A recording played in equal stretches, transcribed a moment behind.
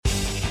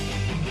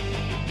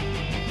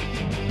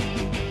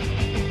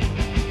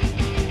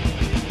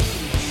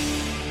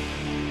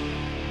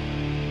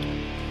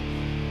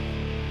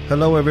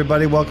Hello,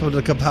 everybody. Welcome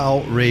to the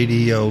Kapow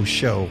Radio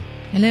Show.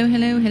 Hello,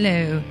 hello,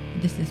 hello.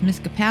 This is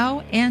Miss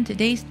Kapow, and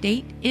today's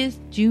date is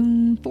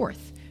June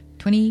 4th,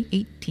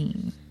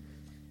 2018.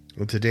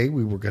 Well, today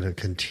we were going to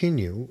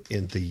continue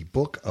in the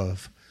book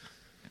of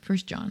 1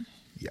 John.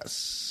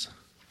 Yes.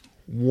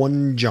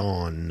 1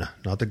 John.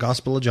 Not the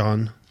Gospel of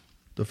John,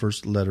 the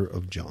first letter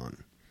of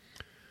John.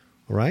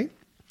 All right?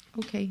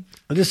 Okay.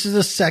 This is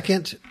the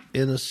second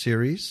in a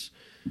series.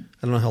 I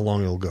don't know how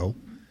long it'll go.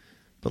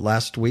 But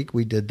last week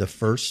we did the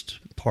first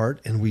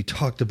part, and we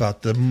talked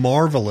about the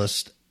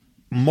marvelous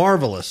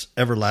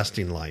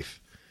everlasting life.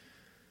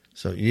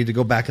 So you need to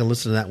go back and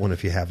listen to that one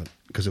if you haven't,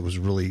 because it was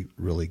really,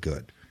 really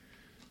good.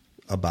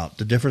 About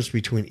the difference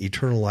between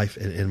eternal life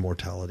and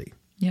immortality.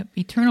 Yep.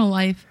 Eternal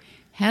life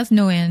has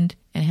no end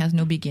and has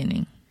no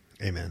beginning.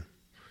 Amen.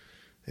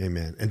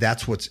 Amen. And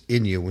that's what's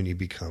in you when you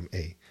become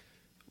a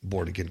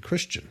born-again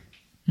Christian.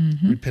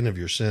 Mm-hmm. Repent of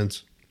your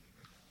sins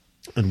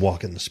and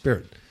walk in the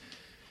Spirit.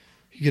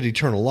 You get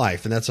eternal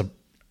life, and that's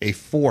a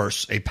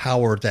force, a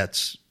power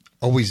that's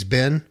always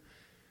been,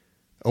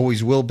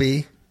 always will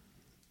be.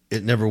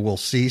 It never will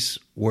cease,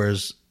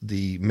 whereas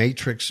the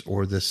matrix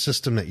or the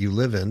system that you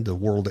live in, the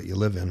world that you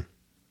live in,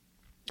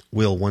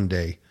 will one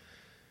day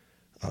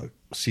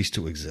cease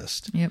to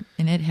exist. Yep,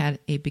 and it had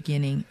a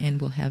beginning and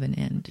will have an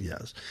end.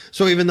 Yes.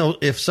 So even though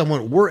if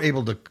someone were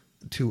able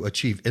to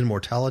achieve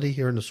immortality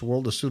here in this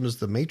world, as soon as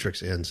the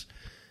matrix ends,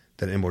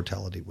 then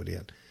immortality would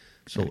end.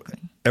 So exactly.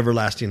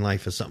 Everlasting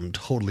life is something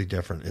totally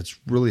different. It's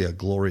really a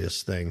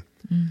glorious thing.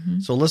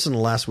 Mm-hmm. So listen to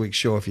last week's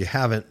show if you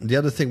haven't. The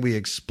other thing we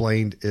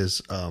explained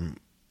is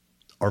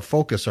our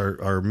focus,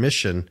 our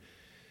mission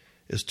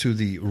is to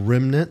the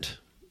remnant,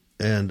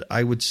 and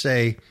I would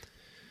say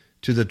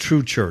to the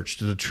true church,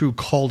 to the true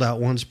called out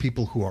ones,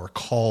 people who are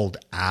called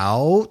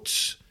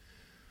out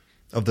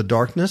of the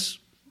darkness.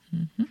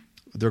 Mm-hmm.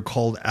 They're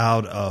called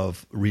out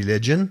of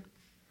religion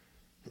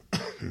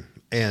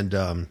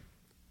and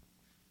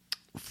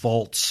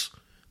false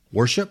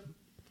worship.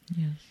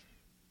 Yes.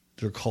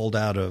 They're called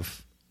out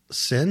of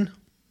sin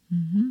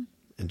mm-hmm.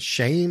 and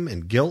shame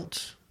and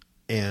guilt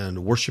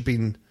and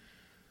worshiping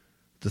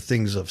the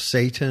things of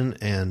Satan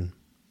and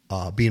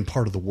being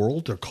part of the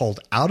world. They're called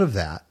out of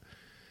that.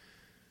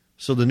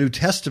 So the New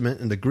Testament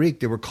in the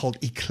Greek, they were called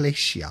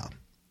ecclesia,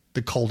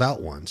 the called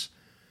out ones.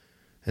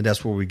 And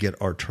that's where we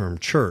get our term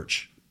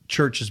church.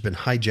 Church has been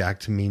hijacked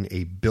to mean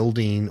a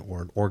building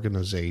or an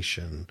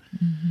organization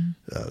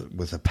mm-hmm.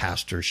 With a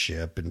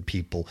pastorship and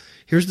people.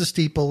 Here's the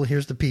steeple,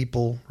 here's the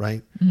people,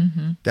 right?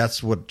 Mm-hmm.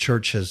 That's what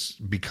church has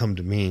become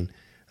to mean.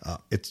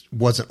 It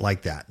wasn't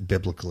like that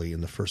biblically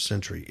in the first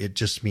century. It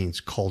just means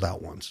called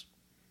out ones,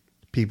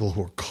 people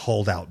who are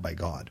called out by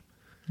God.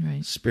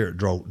 Right. Spirit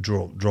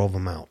drove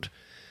them out.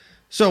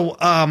 So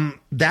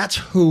that's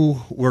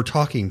who we're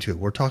talking to.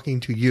 We're talking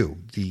to you,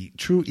 the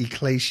true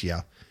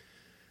ecclesia,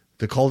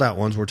 the called out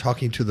ones. We're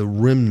talking to the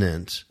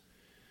remnant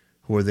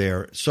who are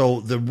there.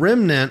 So the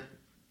remnant,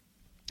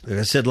 like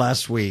I said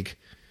last week,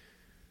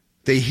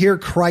 they hear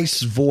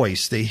Christ's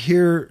voice. They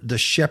hear the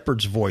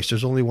shepherd's voice.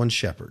 There's only one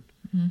shepherd.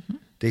 Mm-hmm.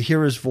 They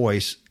hear his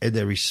voice and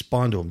they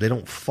respond to him. They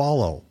don't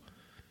follow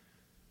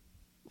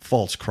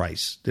false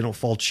Christ. They don't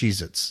follow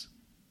Cheez-Its.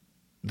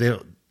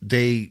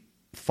 They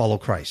follow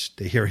Christ.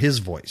 They hear his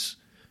voice.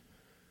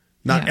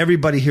 Not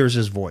everybody hears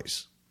his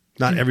voice.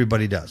 Not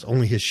everybody does.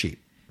 Only his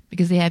sheep.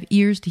 Because they have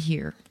ears to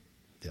hear.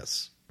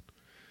 Yes.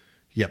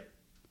 Yep.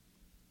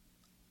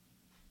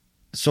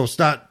 So it's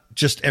not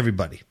just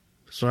everybody.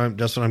 So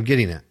that's what I'm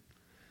getting at.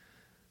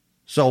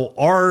 So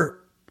our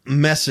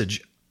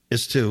message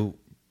is to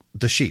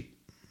the sheep,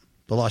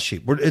 the lost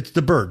sheep. It's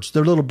the birds.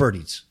 They're little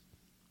birdies.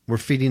 We're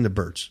feeding the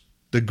birds.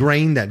 The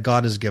grain that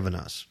God has given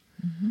us.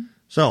 Mm-hmm.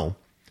 So,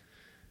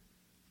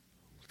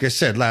 like I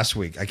said last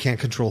week, I can't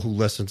control who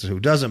listens and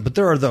who doesn't, but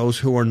there are those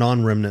who are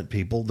non-remnant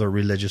people. They're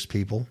religious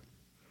people.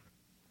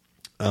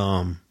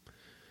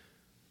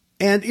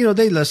 And,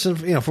 they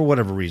listen, for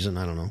whatever reason,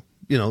 I don't know,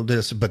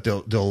 but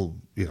they'll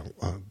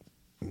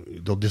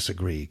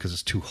disagree because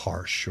it's too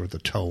harsh or the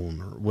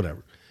tone or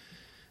whatever.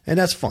 And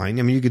that's fine.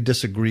 I mean, you could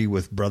disagree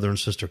with brother and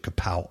sister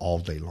Kapow all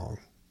day long.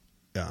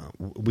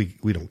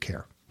 We don't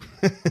care.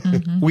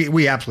 Mm-hmm.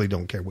 We absolutely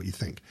don't care what you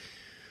think.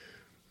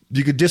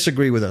 You could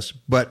disagree with us,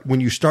 but when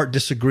you start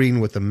disagreeing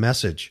with the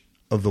message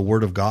of the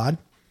Word of God,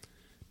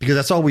 because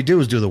that's all we do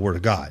is do the Word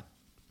of God.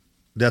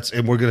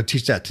 And we're going to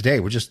teach that today.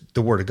 We're just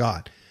the Word of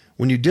God.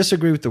 When you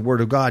disagree with the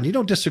Word of God, you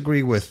don't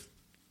disagree with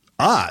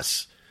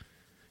us.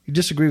 You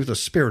disagree with the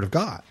Spirit of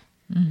God.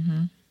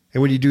 Mm-hmm.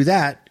 And when you do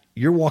that,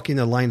 you're walking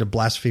the line of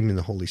blaspheming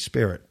the Holy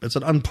Spirit. It's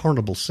an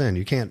unpardonable sin.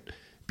 You can't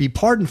be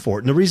pardoned for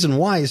it. And the reason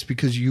why is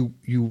because you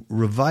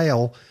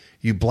revile,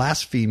 you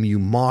blaspheme, you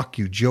mock,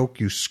 you joke,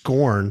 you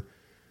scorn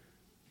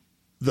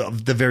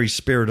the very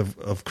Spirit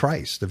of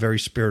Christ, the very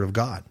Spirit of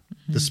God,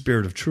 mm-hmm. the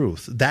Spirit of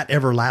truth. That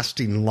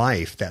everlasting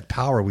life, that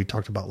power we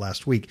talked about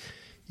last week,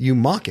 you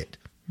mock it.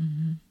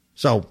 Mm-hmm.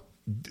 So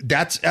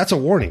that's a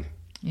warning.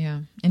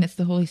 Yeah, and it's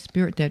the Holy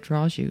Spirit that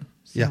draws you.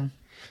 So. Yeah.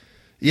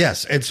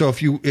 Yes, and so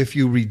if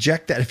you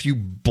reject that, if you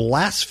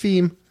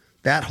blaspheme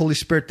that Holy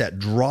Spirit that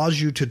draws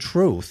you to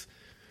truth,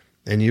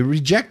 and you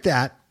reject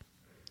that,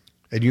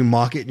 and you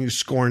mock it and you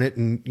scorn it,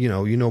 and you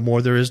know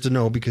more there is to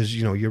know because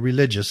you're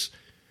religious,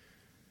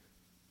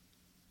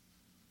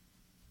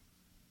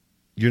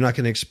 you're not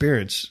going to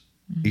experience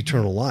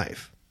eternal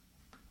life.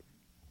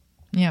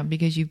 Yeah,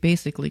 because you've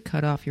basically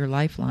cut off your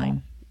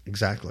lifeline.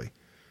 Exactly.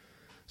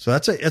 So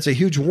that's a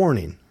huge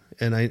warning,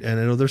 and I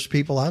know there's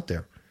people out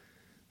there,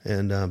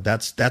 and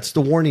that's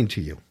the warning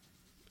to you.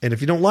 And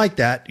if you don't like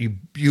that,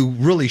 you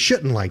really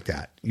shouldn't like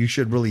that. You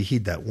should really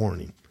heed that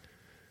warning,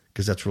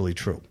 because that's really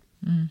true.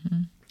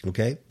 Mm-hmm.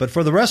 Okay, but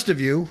for the rest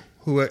of you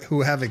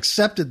who have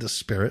accepted the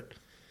Spirit,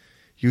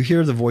 you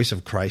hear the voice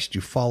of Christ,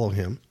 you follow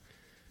Him,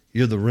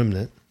 you're the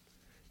remnant,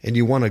 and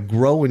you want to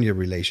grow in your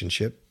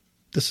relationship.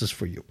 This is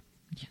for you.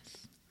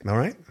 Yes. All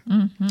right.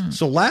 Mm-hmm.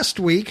 So last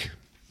week,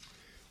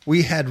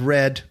 we had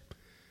read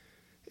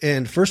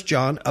in 1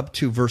 John up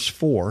to verse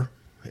 4,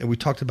 and we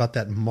talked about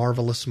that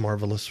marvelous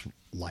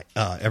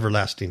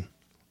everlasting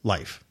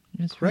life.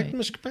 That's correct, right.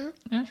 Ms. Capel?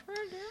 That's right.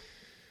 Yeah.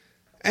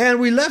 And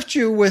we left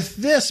you with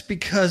this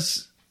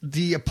because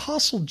the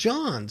Apostle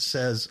John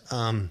says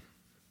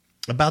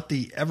about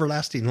the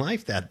everlasting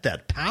life,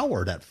 that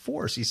power, that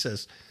force. He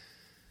says,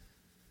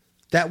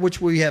 that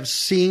which we have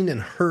seen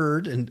and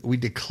heard and we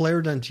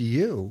declared unto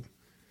you,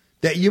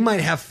 that you might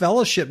have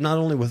fellowship not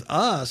only with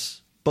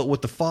us, but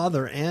with the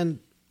Father and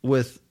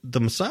with the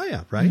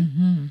Messiah, right?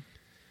 Mm-hmm.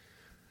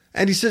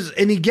 And he says,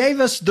 and he gave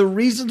us the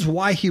reasons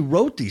why he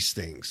wrote these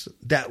things,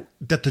 that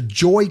the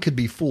joy could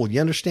be full. You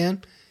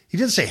understand? He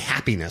didn't say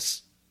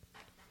happiness.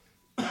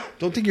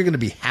 Don't think you're going to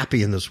be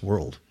happy in this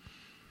world.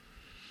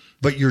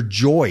 But your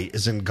joy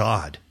is in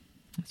God.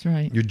 That's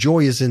right. Your joy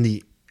is in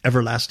the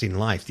everlasting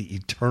life, the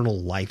eternal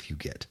life you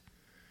get.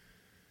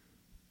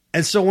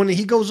 And so when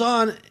he goes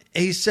on,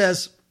 he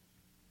says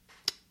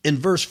in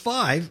verse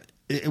 5,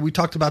 we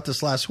talked about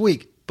this last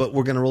week, but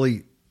we're going to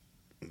really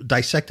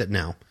dissect it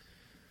now.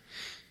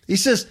 He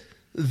says,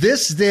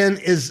 this then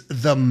is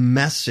the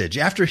message.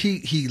 After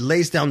he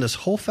lays down this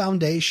whole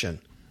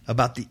foundation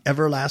about the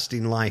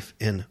everlasting life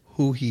and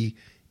who he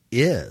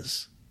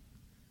is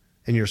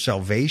and your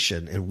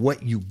salvation and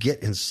what you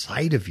get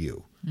inside of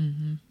you,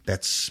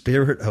 that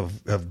Spirit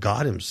of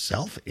God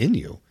himself in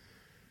you.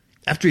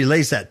 After he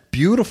lays that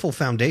beautiful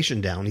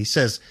foundation down, he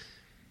says,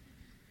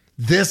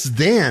 this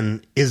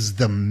then is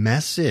the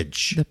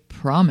message. The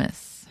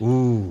promise.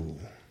 Ooh,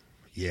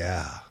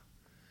 yeah.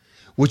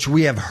 Which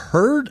we have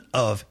heard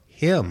of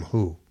him,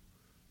 who?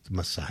 The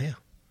Messiah.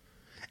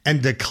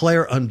 And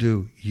declare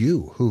unto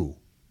you, who?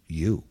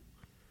 You.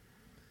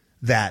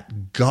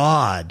 That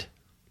God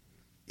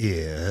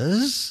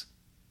is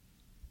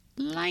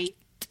Light.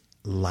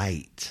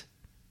 Light.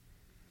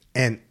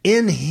 And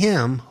in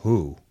him,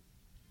 who?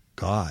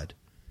 God,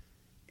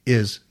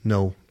 is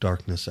no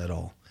darkness at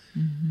all.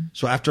 Mm-hmm.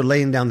 So after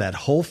laying down that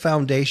whole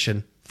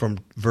foundation from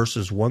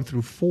verses 1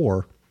 through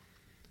 4,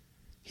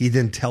 he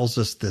then tells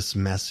us this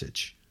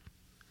message.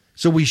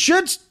 So we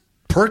should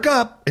perk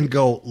up and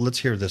go, let's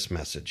hear this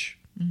message.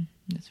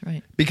 That's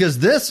right. Because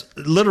this,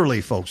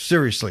 literally, folks,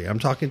 seriously, I'm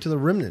talking to the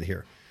remnant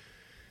here.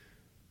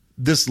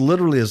 This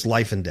literally is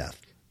life and death.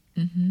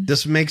 Mm-hmm.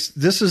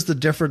 This is the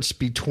difference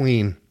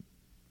between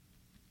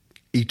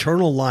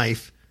eternal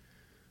life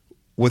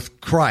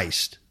with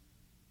Christ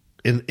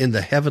in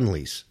the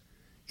heavenlies,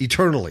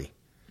 eternally,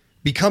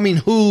 becoming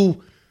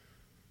who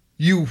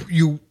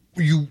you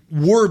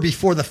were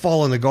before the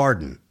fall in the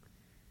garden.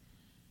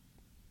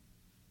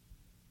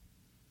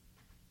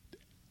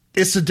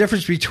 It's the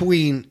difference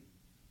between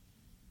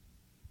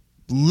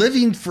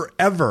living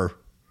forever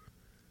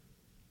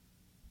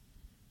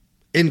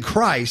in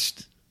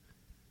Christ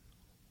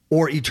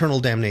or eternal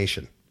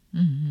damnation.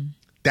 Mm-hmm.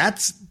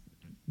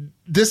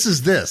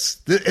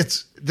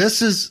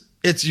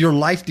 It's your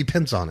life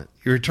depends on it.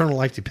 Your eternal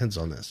life depends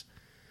on this.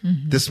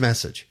 Mm-hmm. This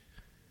message.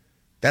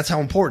 That's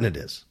how important it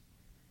is.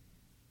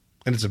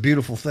 And it's a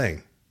beautiful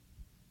thing.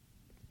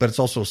 But it's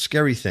also a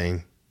scary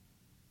thing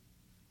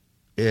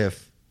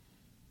if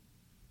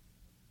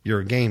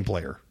you're a game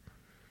player.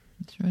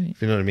 That's right.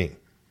 If you know what I mean.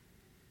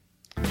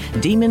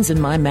 Demons in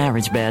My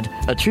Marriage Bed,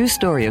 a true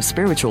story of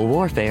spiritual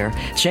warfare,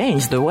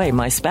 changed the way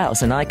my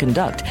spouse and I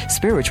conduct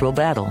spiritual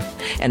battle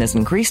and has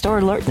increased our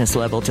alertness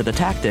level to the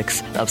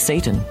tactics of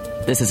Satan.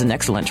 This is an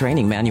excellent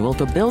training manual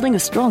for building a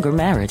stronger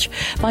marriage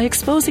by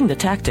exposing the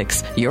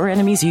tactics your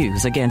enemies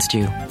use against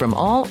you from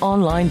all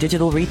online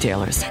digital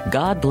retailers.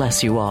 God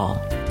bless you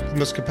all.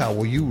 Ms. Capel,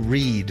 will you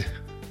read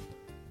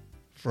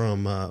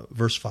from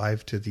verse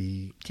 5 to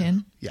the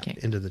 10?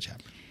 End of the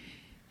chapter?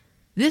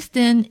 This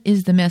then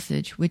is the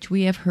message which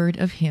we have heard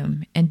of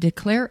him, and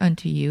declare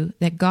unto you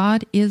that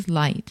God is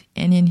light,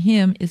 and in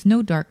him is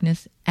no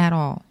darkness at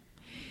all.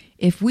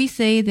 If we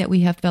say that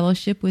we have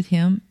fellowship with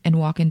him and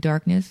walk in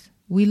darkness,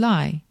 we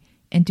lie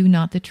and do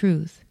not the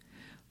truth.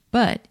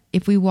 But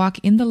if we walk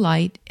in the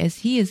light as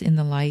he is in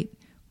the light,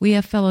 we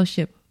have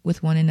fellowship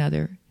with one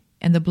another,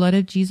 and the blood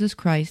of Jesus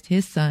Christ,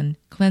 his Son,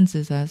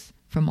 cleanses us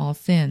from all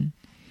sin.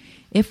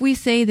 If we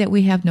say that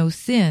we have no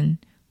sin,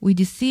 we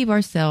deceive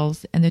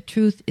ourselves, and the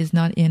truth is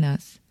not in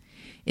us.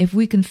 If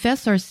we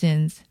confess our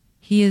sins,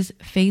 he is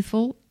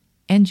faithful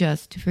and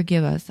just to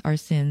forgive us our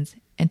sins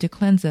and to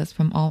cleanse us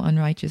from all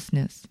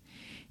unrighteousness.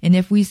 And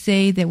if we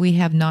say that we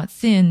have not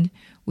sinned,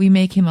 we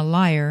make him a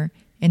liar,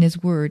 and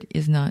his word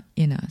is not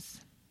in us.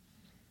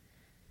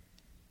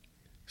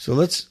 So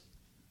let's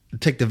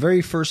take the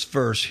very first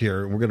verse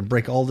here. We're going to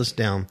break all this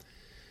down.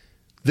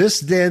 This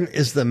then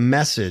is the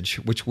message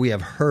which we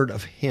have heard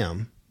of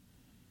him,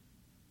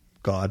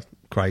 God,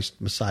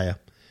 Christ, Messiah,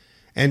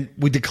 and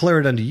we declare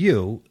it unto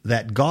you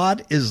that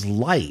God is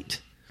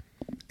light,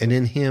 and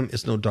in him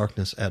is no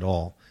darkness at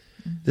all.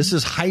 Mm-hmm. This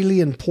is highly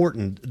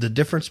important, the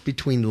difference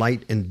between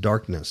light and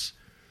darkness.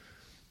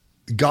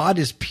 God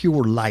is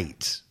pure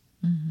light.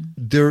 Mm-hmm.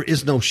 There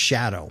is no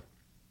shadow.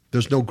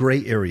 There's no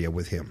gray area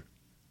with him.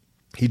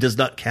 He does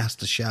not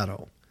cast a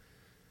shadow.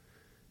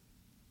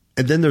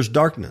 And then there's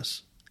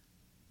darkness.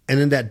 And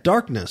in that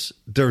darkness,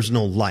 there's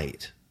no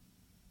light.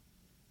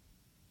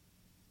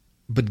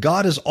 But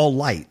God is all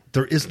light.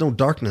 There is no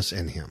darkness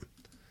in him.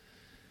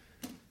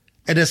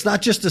 And it's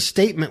not just a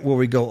statement where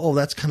we go, oh,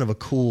 that's kind of a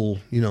cool,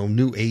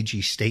 new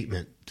agey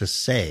statement to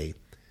say.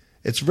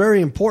 It's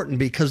very important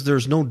because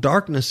there's no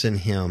darkness in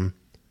him.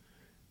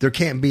 There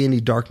can't be any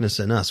darkness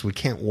in us. We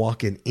can't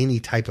walk in any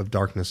type of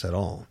darkness at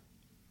all.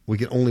 We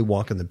can only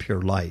walk in the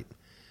pure light.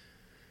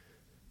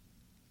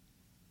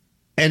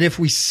 And if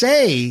we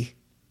say,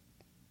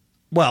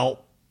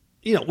 well,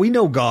 we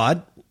know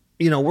God,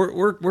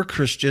 we're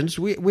Christians,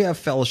 we have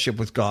fellowship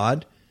with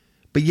God,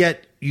 but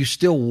yet you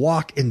still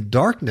walk in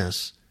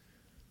darkness,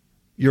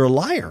 you're a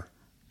liar.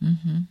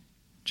 Mm-hmm.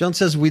 John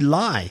says we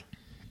lie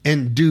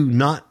and do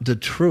not the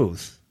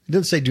truth. He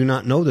didn't say do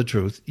not know the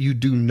truth. You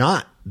do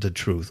not the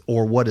truth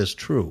or what is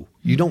true.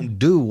 Mm-hmm. You don't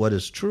do what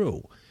is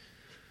true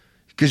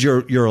because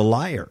you're a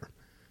liar.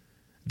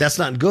 That's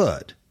not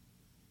good.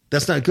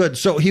 That's not good.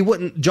 So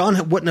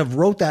John wouldn't have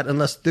wrote that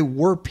unless there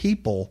were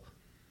people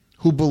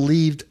who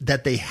believed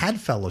that they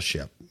had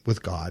fellowship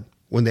with God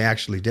when they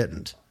actually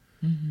didn't,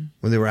 mm-hmm.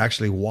 when they were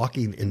actually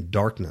walking in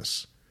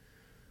darkness.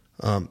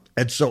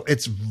 And so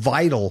it's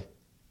vital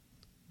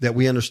that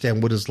we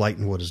understand what is light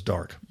and what is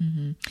dark.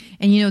 Mm-hmm.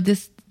 And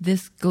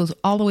this goes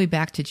all the way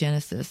back to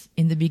Genesis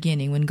in the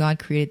beginning when God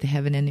created the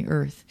heaven and the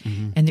earth.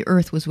 Mm-hmm. And the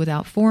earth was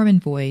without form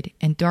and void,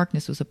 and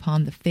darkness was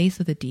upon the face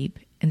of the deep.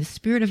 And the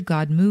Spirit of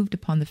God moved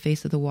upon the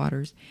face of the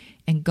waters.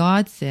 And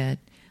God said,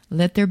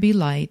 let there be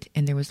light,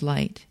 and there was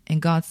light.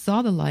 And God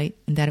saw the light,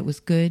 and that it was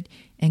good.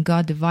 And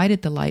God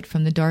divided the light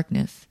from the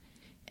darkness.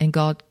 And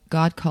God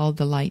called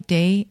the light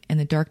day, and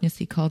the darkness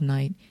he called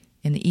night.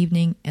 And the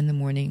evening and the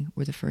morning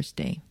were the first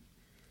day.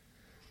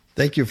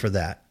 Thank you for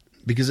that.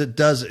 Because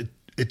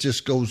it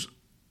just goes,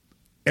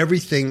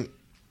 everything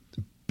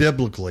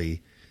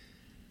biblically,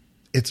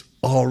 it's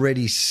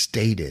already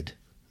stated.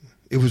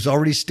 It was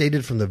already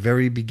stated from the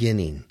very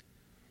beginning.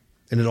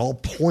 And it all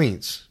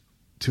points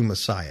to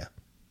Messiah.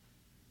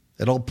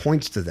 It all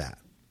points to that.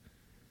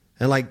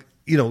 And like,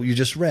 you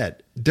just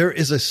read, there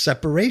is a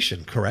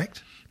separation,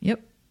 correct?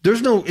 Yep.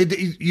 There's no,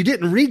 you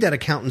didn't read that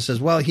account and says,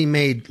 well, he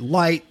made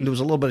light and there was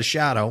a little bit of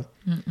shadow.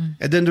 Mm-mm.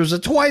 And then there's a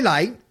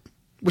twilight,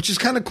 which is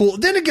kind of cool.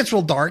 Then it gets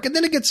real dark and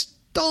then it gets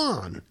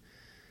dawn.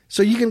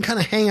 So you can kind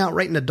of hang out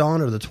right in the dawn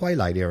or the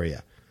twilight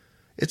area.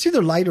 It's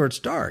either light or it's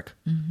dark.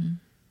 Mm-hmm.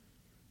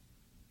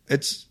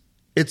 It's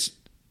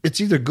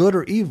either good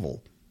or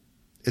evil.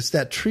 It's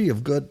that tree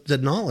of good, the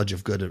knowledge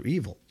of good or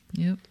evil.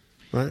 Yep.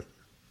 Right?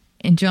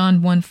 And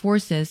John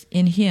 1:4 says,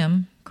 in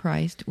him,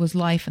 Christ, was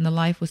life, and the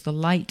life was the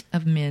light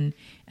of men.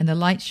 And the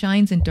light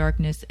shines in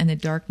darkness, and the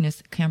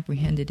darkness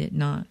comprehended it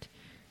not.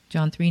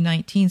 John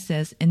 3:19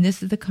 says, and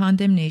this is the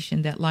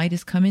condemnation, that light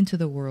is come into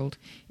the world,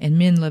 and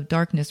men love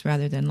darkness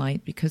rather than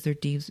light, because their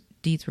deeds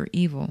were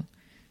evil.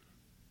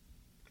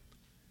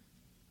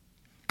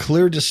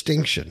 Clear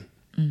distinction.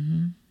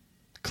 Mm-hmm.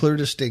 Clear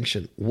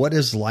distinction. What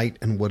is light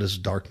and what is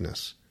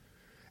darkness?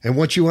 And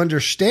once you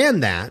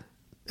understand that,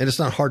 and it's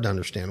not hard to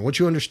understand, once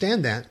you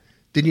understand that,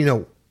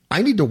 then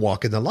I need to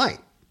walk in the light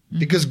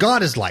because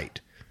God is light.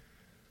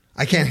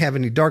 I can't have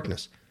any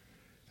darkness.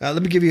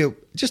 Let me give you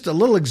just a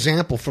little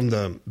example from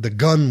the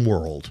gun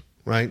world,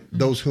 right? Mm-hmm.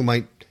 Those who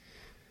might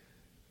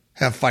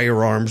have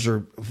firearms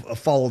or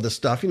follow this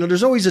stuff.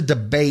 There's always a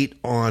debate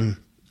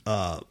on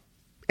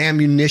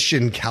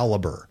ammunition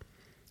caliber.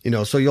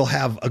 So you'll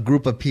have a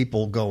group of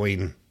people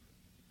going,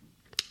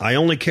 I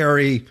only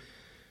carry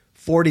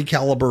 40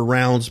 caliber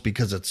rounds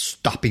because it's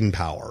stopping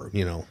power.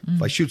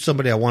 If I shoot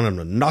somebody, I want them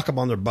to knock them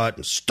on their butt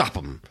and stop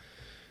them.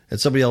 And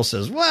somebody else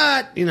says,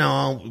 what?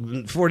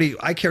 40,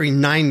 I carry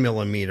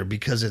 9mm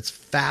because it's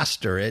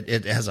faster.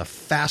 It has a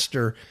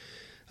faster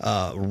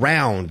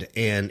round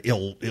and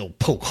it'll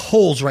poke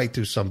holes right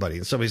through somebody.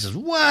 And somebody says,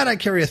 what? I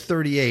carry a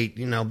 38,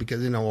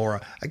 because, or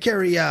I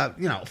carry,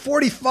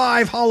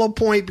 45 hollow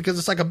point because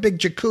it's like a big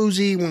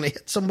jacuzzi when they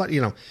hit somebody,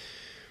 And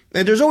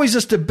there's always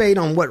this debate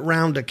on what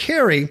round to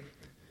carry.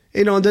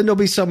 And then there'll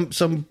be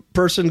some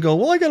person go,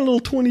 well, I got a little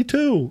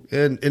 22.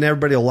 And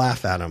everybody will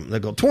laugh at them. They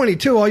go,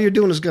 22, all you're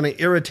doing is going to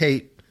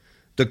irritate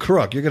the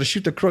crook. You're going to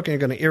shoot the crook and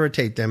you're going to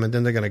irritate them and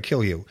then they're going to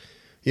kill you.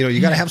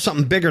 You got to have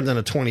something bigger than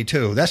a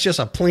 22. That's just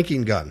a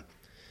plinking gun.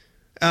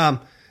 And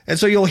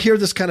so you'll hear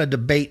this kind of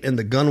debate in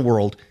the gun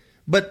world.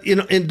 But,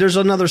 and there's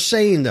another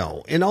saying,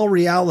 though. In all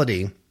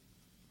reality,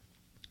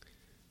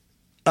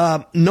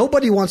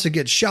 nobody wants to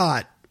get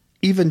shot,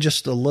 even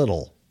just a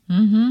little.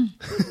 Mm-hmm.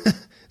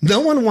 No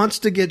one wants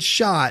to get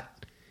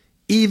shot,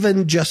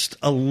 even just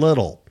a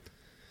little.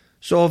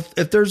 So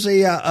if there's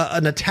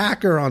an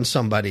attacker on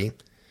somebody,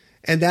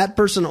 and that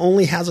person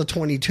only has a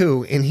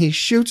 22, and he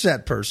shoots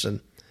that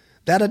person,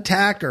 that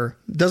attacker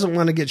doesn't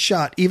want to get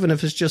shot, even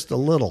if it's just a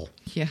little.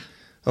 Yeah.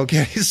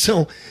 Okay,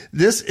 so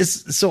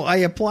I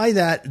apply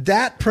that.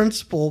 That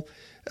principle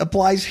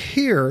applies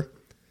here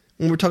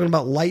when we're talking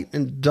about light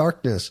and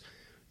darkness.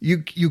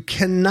 You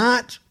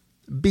cannot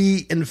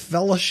be in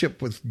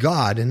fellowship with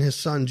God and his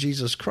son,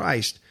 Jesus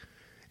Christ,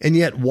 and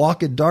yet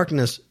walk in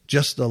darkness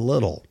just a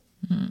little.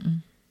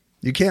 Mm-mm.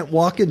 You can't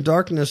walk in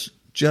darkness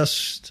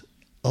just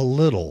a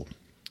little.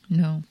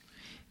 No.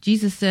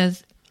 Jesus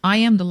says, I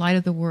am the light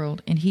of the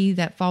world, and he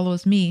that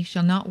follows me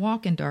shall not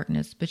walk in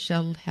darkness, but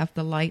shall have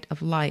the light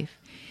of life.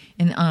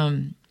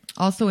 And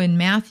also in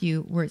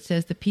Matthew, where it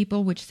says, the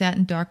people which sat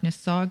in darkness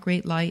saw a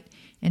great light,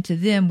 and to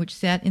them which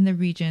sat in the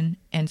region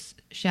and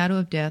shadow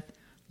of death,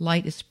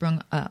 light is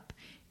sprung up.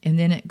 And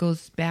then it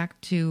refers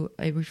back to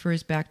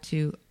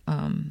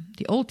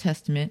the Old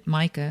Testament.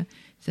 Micah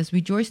says,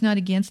 rejoice not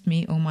against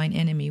me, O mine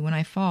enemy. When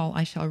I fall,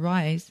 I shall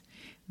rise.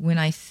 When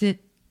I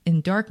sit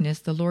in darkness,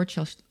 the Lord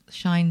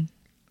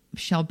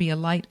shall be a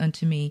light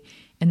unto me.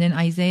 And then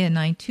Isaiah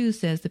 9:2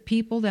 says, the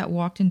people that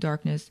walked in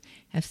darkness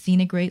have seen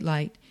a great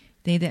light.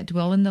 They that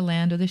dwell in the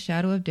land of the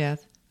shadow of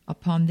death,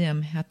 upon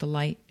them hath the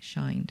light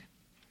shined.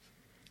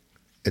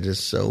 It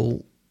is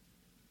so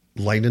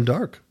light and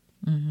dark.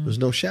 Mm-hmm. There's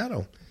no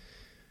shadow.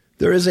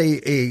 There is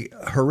a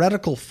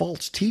heretical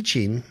false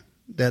teaching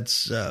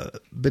that's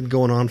been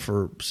going on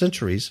for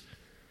centuries,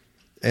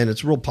 and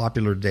it's real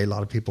popular today. A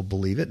lot of people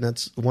believe it, and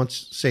that's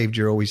once saved,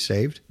 you're always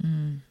saved.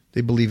 Mm.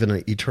 They believe in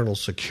an eternal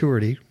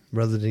security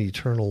rather than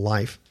eternal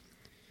life.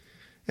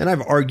 And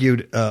I've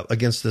argued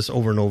against this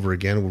over and over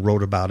again. We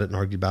wrote about it and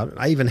argued about it.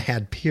 I even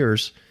had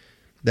peers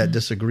that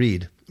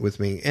disagreed with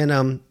me.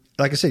 And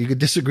like I said, you could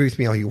disagree with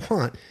me all you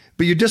want,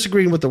 but you're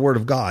disagreeing with the Word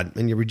of God,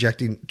 and you're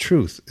rejecting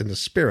truth in the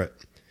Spirit.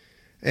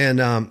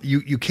 And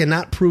you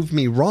cannot prove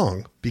me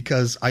wrong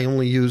because I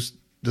only use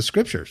the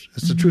Scriptures.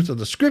 It's the truth of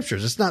the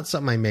Scriptures. It's not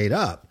something I made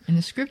up. And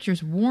the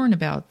Scriptures warn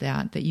about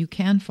that you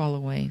can fall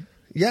away.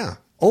 Yeah,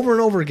 over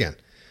and over again.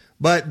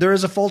 But there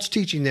is a false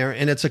teaching there,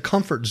 and it's a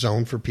comfort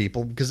zone for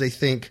people because they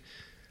think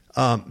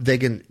they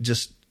can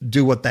just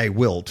do what they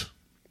willed,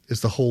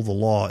 is to hold the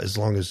law as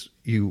long as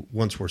you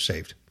once were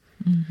saved.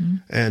 Mm-hmm.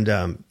 And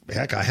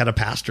heck, I had a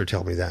pastor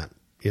tell me that.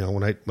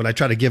 When I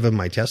tried to give him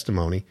my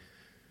testimony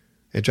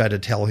and tried to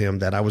tell him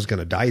that I was going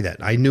to die that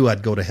night, I knew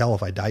I'd go to hell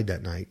if I died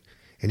that night.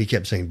 And he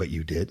kept saying, but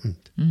you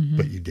didn't. Mm-hmm.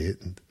 But you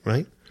didn't.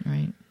 Right?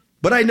 Right.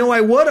 But I know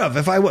I would have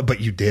if I would.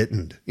 But you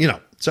didn't.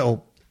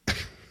 So...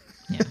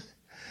 Yeah.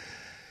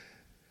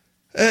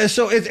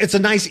 So it's a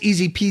nice,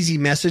 easy peasy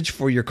message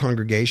for your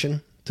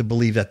congregation to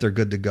believe that they're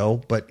good to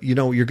go. But,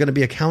 you're going to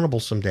be accountable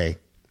someday.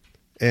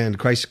 And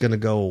Christ's going to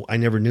go, I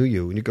never knew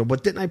you. And you go,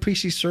 but didn't I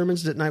preach these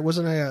sermons?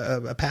 Wasn't I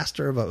a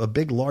pastor of a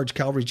big, large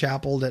Calvary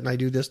chapel? Didn't I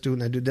do this?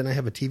 Didn't I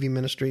have a TV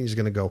ministry? And he's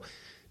going to go,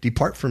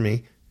 depart from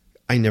me.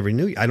 I never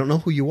knew you. I don't know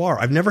who you are.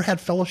 I've never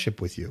had fellowship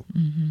with you.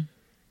 Mm-hmm.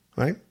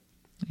 Right?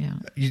 Yeah.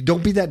 You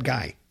don't be that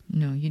guy.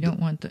 No, you don't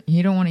want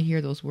to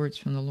hear those words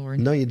from the Lord.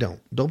 No, you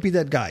don't. Don't be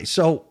that guy.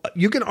 So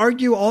you can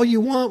argue all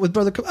you want with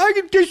Brother. I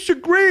can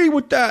disagree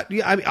with that.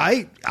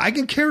 I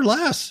can care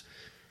less.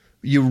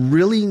 You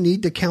really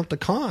need to count the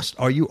cost.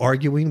 Are you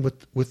arguing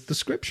with the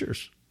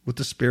Scriptures, with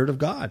the Spirit of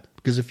God?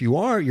 Because if you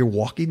are, you're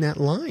walking that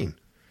line.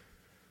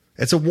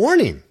 It's a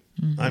warning.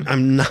 Mm-hmm.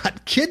 I'm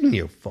not kidding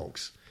you,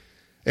 folks.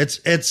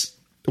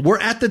 We're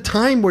at the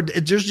time where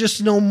there's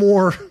just no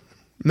more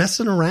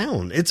messing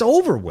around. It's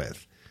over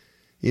with.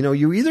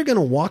 You're either going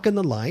to walk in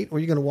the light or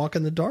you're going to walk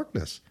in the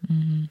darkness.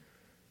 Mm-hmm.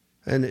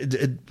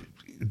 And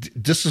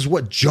this is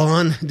what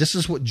John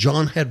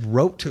had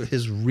wrote to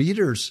his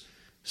readers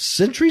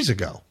centuries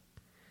ago.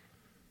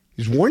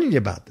 He's warning you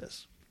about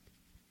this.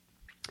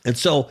 And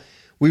so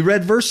we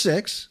read verse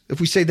 6. If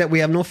we say that we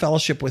have no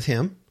fellowship with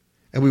him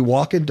and we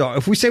walk in dark,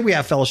 if we say we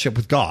have fellowship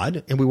with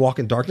God and we walk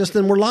in darkness,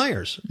 then we're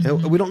liars.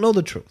 Mm-hmm. And we don't know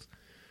the truth.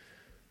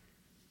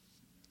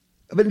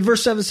 But in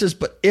verse 7 it says,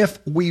 but if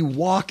we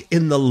walk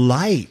in the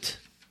light,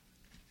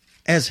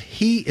 as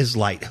he is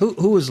light.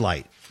 Who is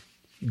light?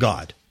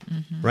 God,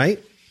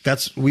 right?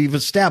 We've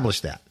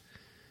established that.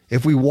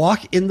 If we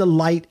walk in the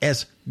light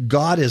as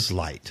God is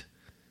light,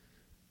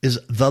 is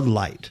the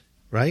light,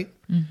 right?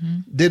 Mm-hmm.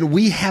 Then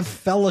we have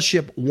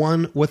fellowship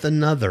one with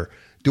another.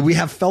 Do we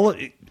have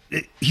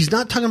He's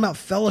not talking about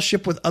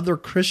fellowship with other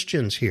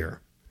Christians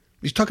here.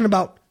 He's talking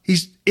about,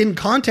 he's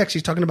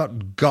talking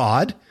about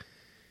God,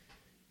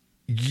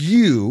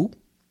 you,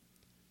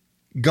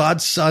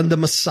 God's Son, the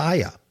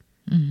Messiah.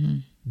 Mm-hmm.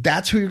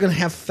 That's who you're going to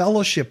have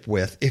fellowship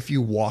with if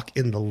you walk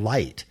in the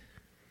light.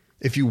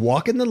 If you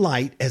walk in the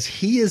light as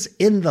he is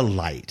in the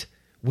light,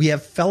 We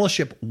have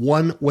fellowship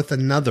one with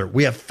another.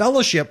 We have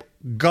fellowship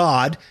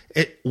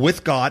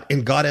with God,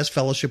 and God has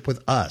fellowship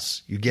with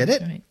us. You get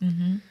it? Right.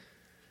 Mm-hmm.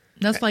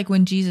 That's like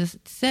when Jesus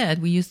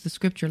said, we used the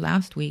scripture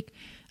last week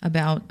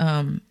about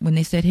when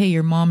they said, hey,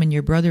 your mom and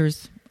your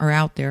brothers are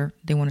out there.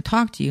 They want to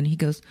talk to you. And he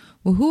goes,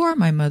 well, who is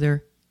my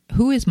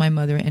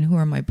mother, and who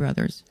are my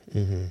brothers?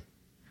 Mm-hmm.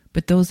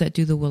 But those that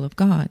do the will of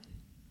God,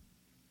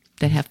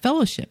 that have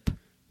fellowship.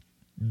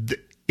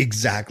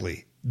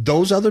 Exactly.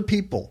 Those other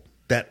people,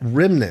 that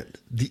remnant,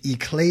 the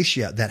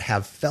ecclesia, that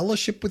have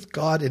fellowship with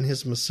God and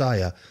his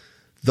Messiah,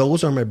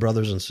 those are my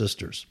brothers and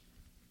sisters.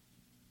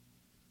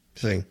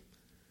 See?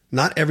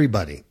 Not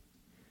everybody.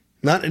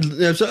 I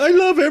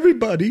love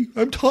everybody.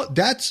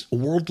 That's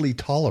worldly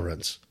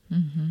tolerance.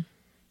 Mm-hmm.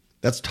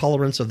 That's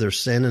tolerance of their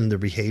sin and their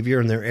behavior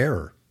and their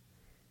error.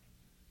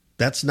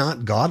 That's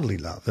not godly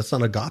love. That's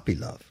not agape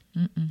love.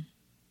 Mm-mm.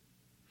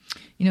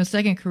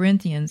 2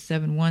 Corinthians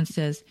 7:1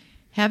 says,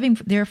 having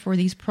therefore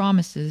these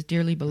promises,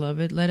 dearly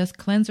beloved, let us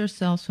cleanse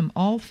ourselves from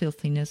all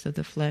filthiness of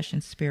the flesh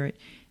and spirit,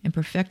 and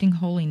perfecting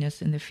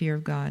holiness in the fear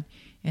of God.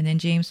 And then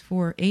James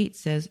 4:8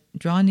 says,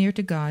 draw near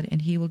to God,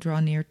 and he will draw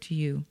near to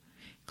you.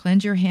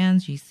 Cleanse your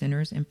hands, ye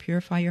sinners, and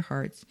purify your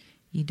hearts,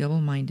 ye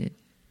double-minded.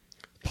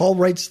 Paul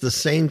writes the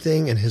same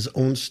thing in his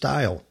own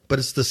style, but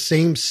it's the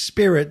same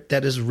spirit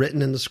that is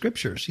written in the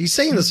scriptures. He's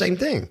saying the same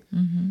thing.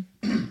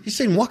 Mm-hmm. He's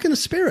saying, walk in the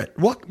spirit,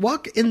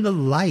 walk in the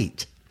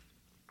light,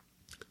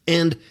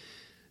 and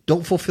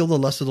don't fulfill the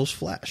lust of those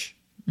flesh.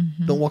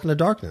 Mm-hmm. Don't walk in the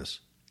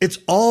darkness. It's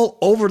all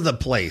over the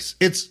place.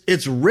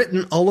 It's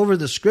written all over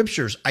the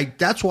scriptures.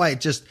 That's why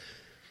it just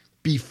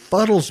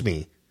befuddles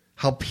me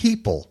how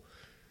people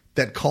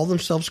that call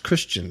themselves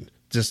Christian,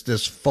 just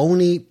this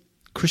phony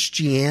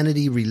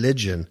Christianity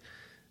religion,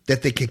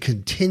 that they can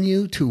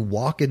continue to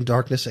walk in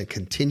darkness and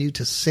continue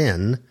to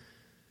sin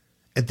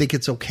and think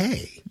it's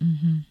okay.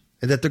 Mm-hmm.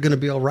 And that they're going to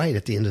be all right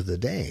at the end of the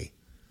day.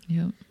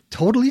 Yep.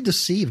 Totally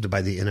deceived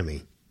by the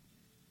enemy.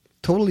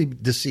 Totally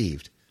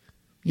deceived.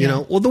 Yeah. You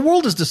know, well, the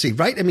world is deceived,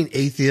 right? I mean,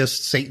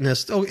 atheists,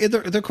 Satanists,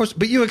 they're of course,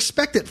 but you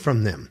expect it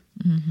from them.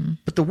 Mm-hmm.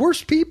 But the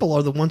worst people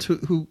are the ones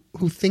who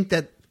think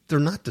that they're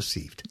not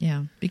deceived.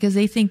 Yeah, because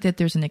they think that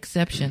there's an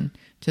exception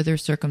to their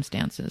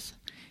circumstances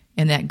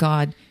and that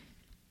God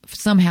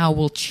somehow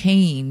will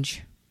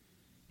change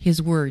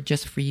his word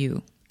just for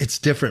you. It's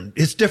different.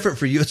 It's different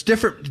for you. It's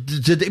different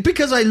today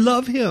because I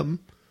love him.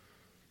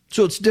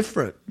 So it's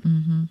different,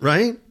 mm-hmm.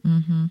 right?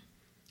 Mm-hmm.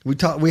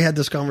 We had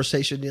this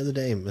conversation the other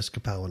day, Ms.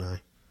 Kapow and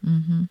I,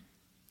 mm-hmm.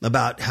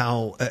 about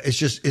how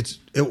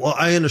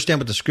I understand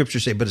what the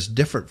scriptures say, but it's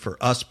different for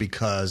us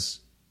because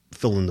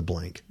fill in the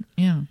blank.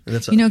 Yeah.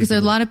 Because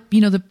a lot of,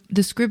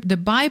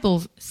 the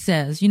Bible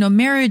says,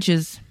 marriage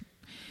is,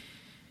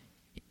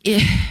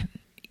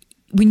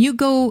 when you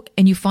go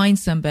and you find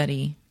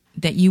somebody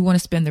that you want to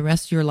spend the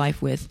rest of your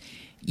life with,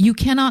 you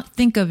cannot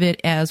think of it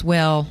as,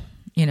 well,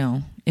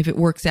 if it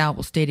works out,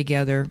 we'll stay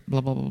together,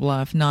 blah, blah, blah,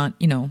 blah. If not,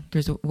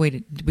 there's a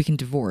way we can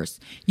divorce.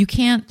 You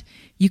can't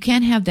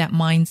have that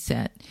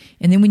mindset.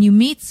 And then when you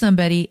meet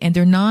somebody and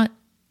they're not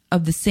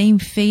of the same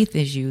faith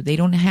as you, they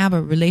don't have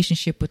a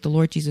relationship with the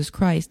Lord Jesus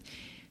Christ,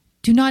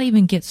 do not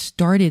even get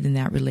started in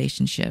that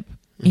relationship,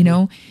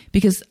 mm-hmm.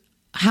 Because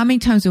how many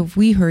times have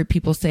we heard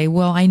people say,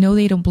 well, I know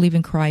they don't believe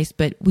in Christ,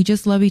 but we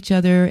just love each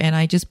other, and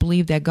I just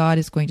believe that God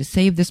is going to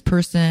save this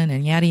person,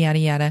 and yada, yada,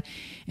 yada.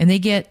 And they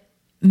get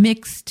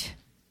mixed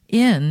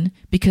in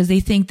because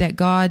they think that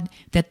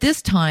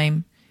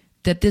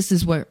this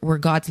is where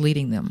God's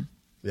leading them.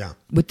 Yeah.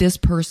 With this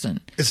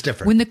person. It's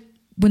different.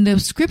 When the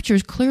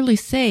scriptures clearly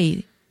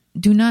say,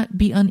 do not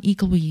be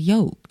unequally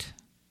yoked.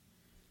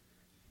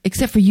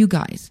 Except for you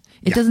guys.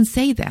 It doesn't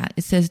say that.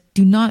 It says,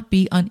 do not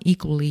be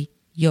unequally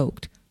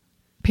yoked.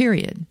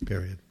 Period.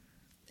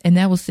 And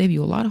that will save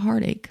you a lot of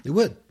heartache. It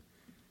would.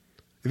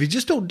 If you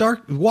just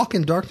don't walk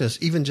in darkness,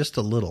 even just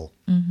a little.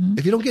 Mm-hmm.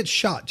 If you don't get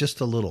shot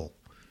just a little.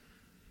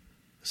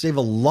 Save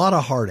a lot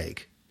of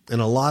heartache and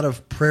a lot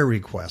of prayer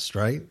requests,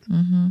 right?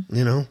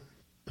 Mm-hmm.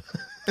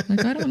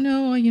 Like, I don't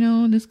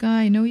know, this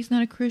guy, I know he's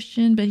not a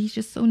Christian, but he's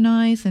just so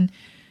nice. And,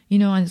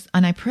 and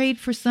I prayed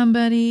for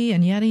somebody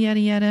and yada, yada,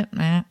 yada.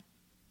 Nah.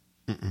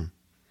 Mm-mm.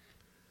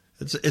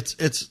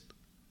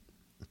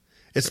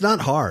 It's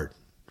not hard,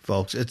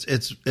 folks.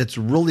 It's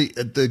really,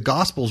 the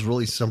gospel's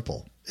really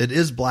simple. It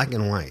is black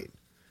and white.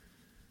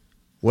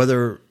 But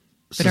our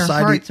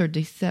hearts are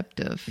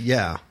deceptive.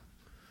 Yeah.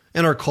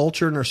 And our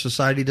culture and our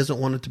society doesn't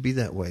want it to be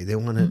that way. They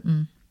want it,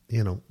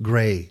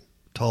 gray,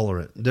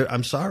 tolerant.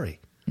 I'm sorry.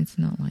 It's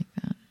not like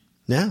that.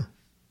 Yeah.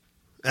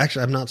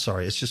 Actually, I'm not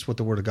sorry. It's just what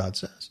the Word of God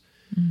says.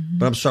 Mm-hmm.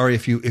 But I'm sorry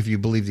if you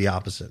believe the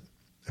opposite.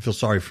 I feel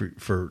sorry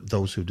for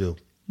those who do.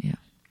 Yeah.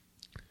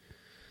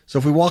 So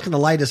if we walk in the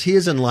light as he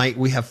is in light,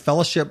 we have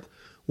fellowship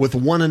with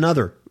one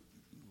another.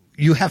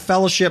 You have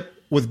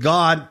fellowship with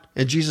God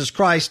and Jesus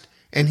Christ,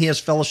 and he has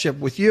fellowship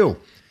with you.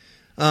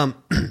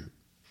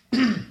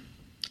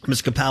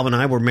 Ms. Kapow and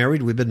I were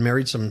married. We've been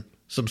married some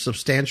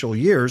substantial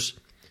years,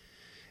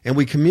 and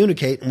we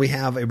communicate and we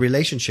have a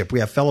relationship.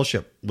 We have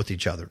fellowship with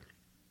each other.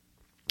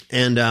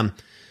 And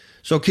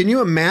so can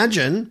you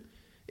imagine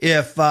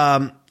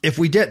if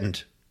we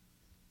didn't.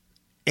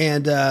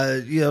 And,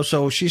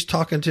 so she's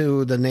talking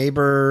to the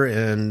neighbor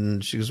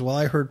and she goes, well,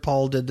 I heard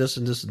Paul did this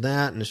and this and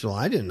that. And she goes, well,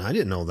 I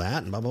didn't know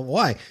that. And blah, blah, blah.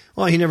 Why?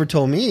 Well, he never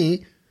told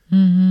me.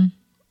 Mm-hmm.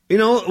 We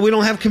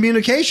don't have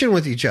communication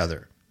with each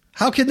other.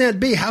 How can that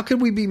be? How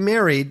could we be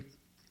married,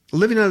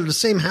 living under the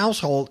same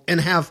household and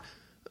have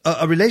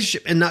a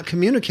relationship and not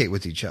communicate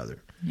with each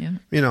other? Yeah.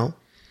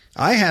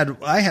 I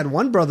had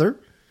one brother,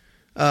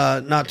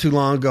 not too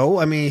long ago.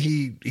 I mean,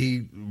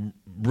 he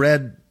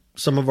read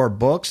some of our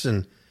books,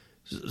 and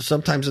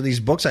sometimes in these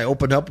books I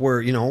opened up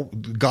where,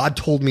 God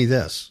told me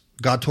this.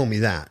 God told me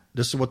that.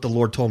 This is what the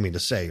Lord told me to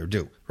say or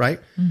do, right?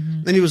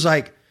 Mm-hmm. Then he was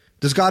like,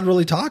 does God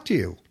really talk to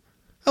you?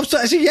 I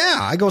said, yeah.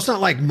 I go, it's not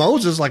like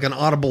Moses, like an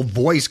audible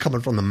voice coming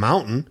from the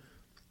mountain.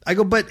 I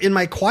go, but in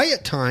my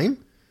quiet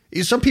time,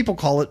 some people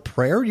call it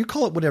prayer. You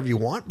call it whatever you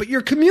want, but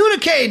you're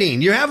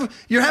communicating. You're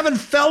having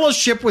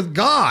fellowship with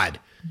God.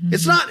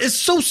 Mm-hmm. It's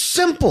so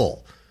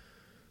simple.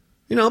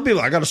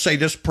 People, I got to say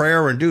this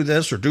prayer and do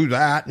this or do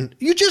that. And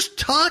you're just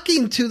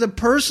talking to the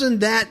person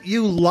that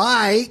you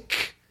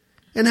like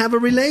and have a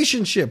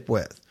relationship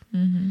with.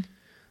 Mm-hmm.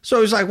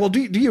 So he's like, well,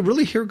 do you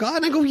really hear God?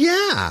 And I go,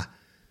 yeah.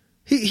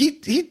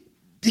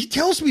 He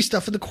tells me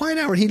stuff in the quiet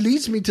hour, and he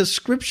leads me to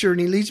scripture, and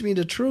he leads me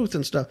to truth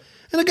and stuff.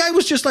 And the guy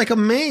was just like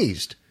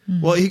amazed.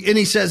 Mm-hmm. Well,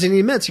 he says, and he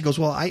admits, he goes,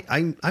 well,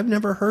 I've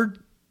never heard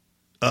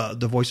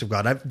the voice of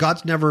God.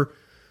 God's never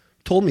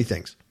told me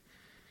things.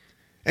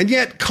 And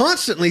yet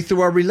constantly through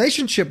our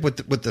relationship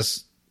with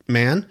this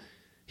man,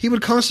 he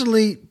would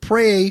constantly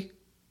pray,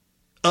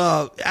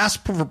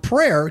 ask for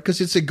prayer, because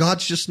he'd say,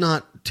 God's just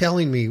not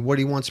telling me what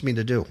he wants me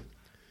to do.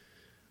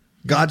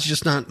 God's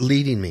just not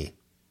leading me.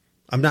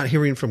 I'm not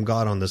hearing from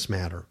God on this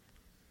matter.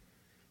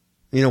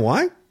 You know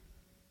why?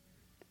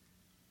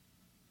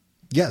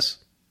 Yes.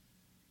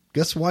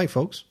 Guess why,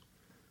 folks?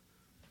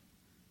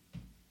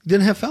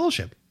 Didn't have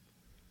fellowship.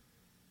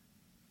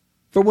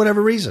 For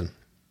whatever reason.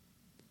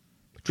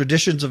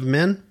 Traditions of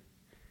men.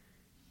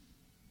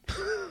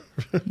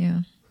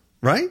 Yeah.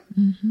 Right?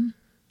 Mm-hmm.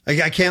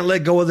 I can't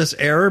let go of this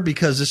error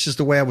because it's just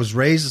the way I was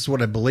raised. It's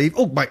what I believe.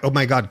 Oh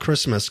my God,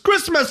 Christmas.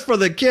 Christmas for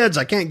the kids.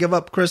 I can't give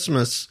up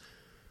Christmas.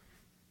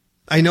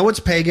 I know it's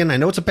pagan. I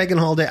know it's a pagan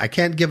holiday. I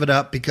can't give it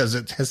up because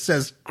it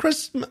says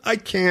Christmas. I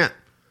can't.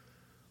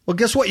 Well,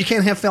 guess what? You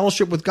can't have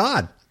fellowship with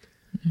God.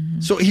 Mm-hmm.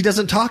 So he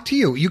doesn't talk to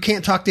you. You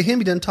can't talk to him.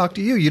 He doesn't talk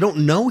to you. You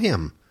don't know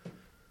him.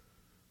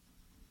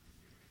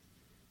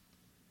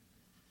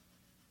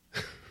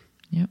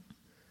 Yep.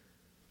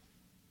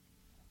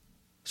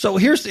 So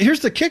here's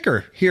the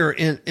kicker here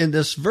in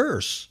this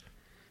verse.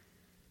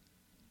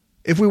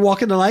 If we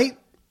walk in the light,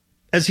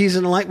 as he's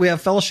in the light, we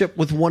have fellowship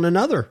with one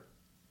another.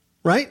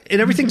 Right? And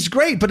everything's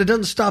great, but it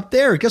doesn't stop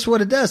there. Guess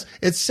what it does?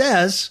 It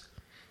says,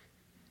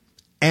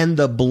 and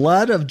the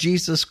blood of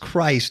Jesus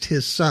Christ,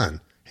 his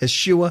son,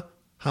 Yeshua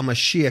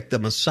HaMashiach, the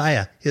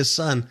Messiah, his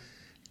son,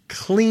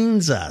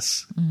 cleans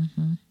us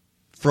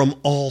from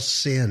all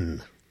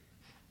sin.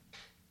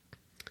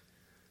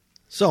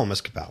 So,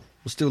 Ms. Kapow,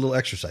 let's do a little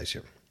exercise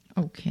here.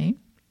 Okay.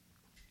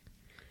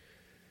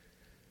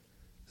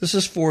 This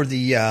is for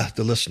the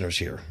listeners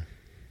here.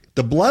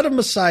 The blood of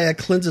Messiah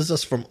cleanses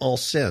us from all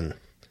sin.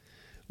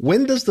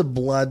 When does the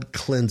blood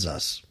cleanse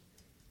us?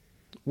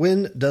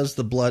 When does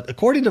the blood,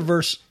 according to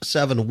verse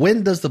 7,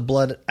 when does the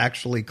blood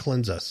actually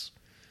cleanse us?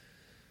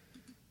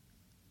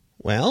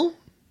 Well,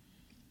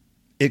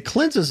 it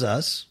cleanses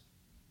us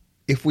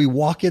if we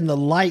walk in the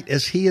light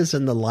as he is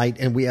in the light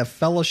and we have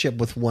fellowship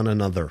with one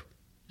another.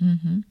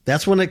 Mm-hmm.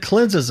 That's when it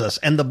cleanses us.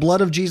 And the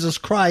blood of Jesus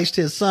Christ,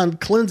 his son,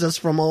 cleanses us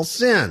from all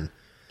sin.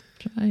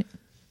 That's right.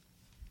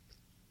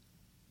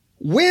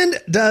 When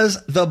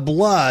does the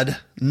blood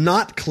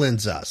not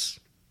cleanse us?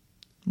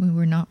 When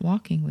we're not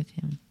walking with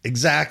him.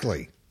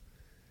 Exactly.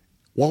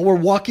 While we're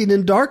walking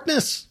in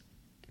darkness.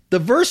 The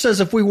verse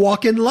says if we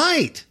walk in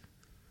light,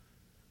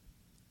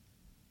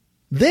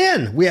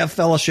 then we have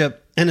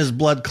fellowship and his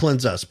blood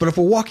cleanses us. But if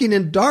we're walking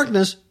in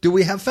darkness, do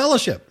we have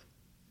fellowship?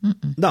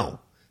 Mm-mm. No.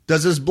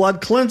 Does his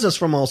blood cleanse us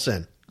from all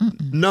sin?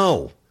 Mm-mm.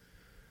 No.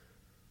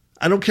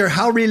 I don't care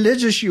how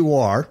religious you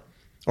are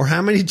or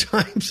how many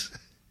times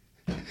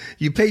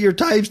you pay your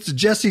tithes to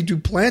Jesse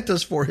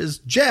Duplantis for his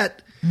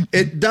jet. Mm-mm.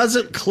 It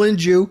doesn't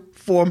cleanse you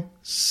from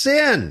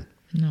sin.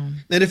 No.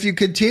 And if you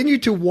continue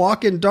to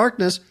walk in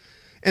darkness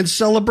and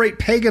celebrate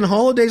pagan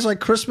holidays like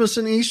Christmas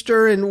and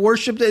Easter and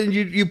worship, and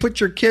you put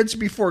your kids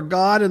before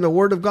God and the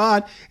Word of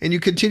God, and you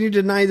continue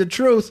to deny the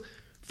truth,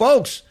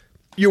 folks,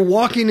 you're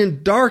walking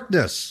in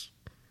darkness.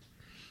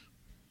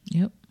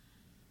 Yep.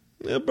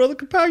 Yeah, Brother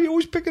Kapow, you're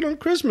always picking on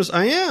Christmas.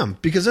 I am,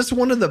 because that's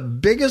one of the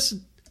biggest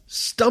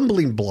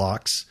stumbling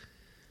blocks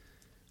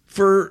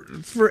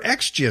for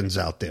ex-gens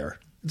out there.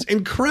 It's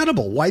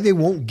incredible why they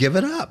won't give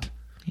it up.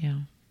 Yeah.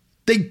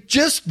 They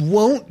just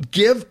won't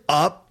give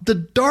up the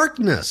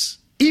darkness,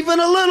 even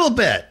a little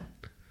bit.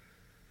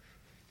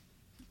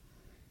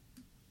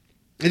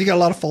 And you got a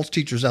lot of false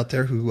teachers out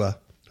there who are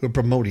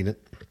promoting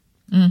it.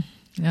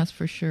 That's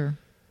for sure.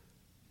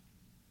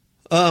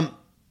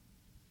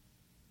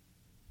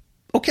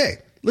 Okay,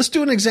 let's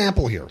do an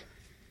example here.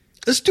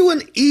 Let's do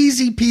an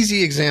easy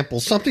peasy example,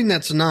 something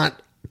that's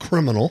not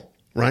criminal,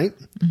 right?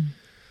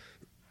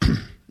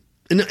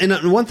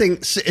 And one thing,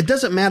 it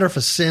doesn't matter if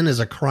a sin is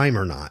a crime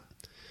or not.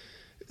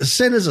 A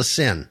sin is a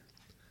sin.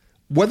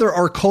 Whether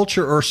our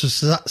culture or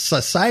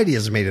society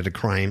has made it a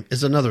crime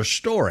is another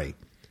story.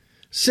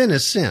 Sin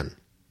is sin.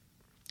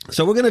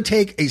 So we're going to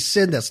take a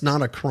sin that's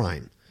not a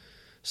crime.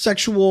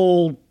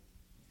 Sexual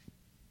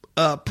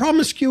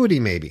promiscuity,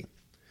 maybe.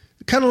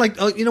 Kind of like,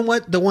 you know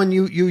what, the one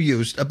you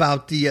used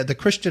about the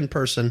Christian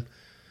person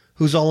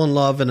who's all in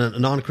love and a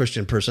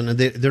non-Christian person, and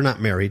they're not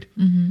married.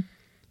 Mm-hmm.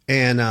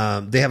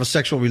 And they have a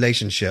sexual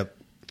relationship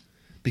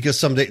because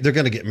someday they're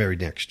going to get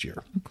married next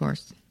year. Of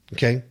course.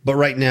 Okay. But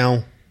right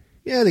now,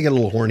 yeah, they get a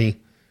little horny.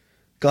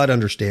 God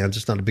understands.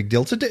 It's not a big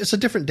deal. It's a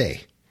different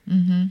day.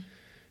 Mm-hmm.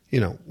 You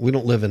know, we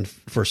don't live in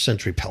first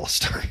century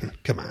Palestine.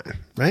 Come on.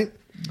 Right?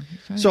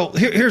 Right. So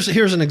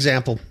here's an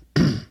example.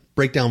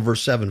 Break down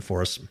verse 7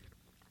 for us.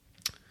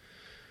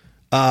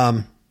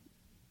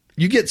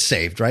 You get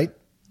saved, right?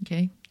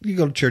 Okay. You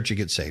go to church, you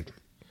get saved.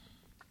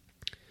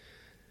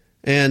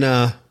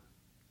 And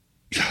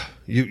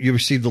you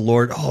receive the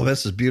Lord. Oh,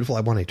 this is beautiful.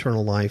 I want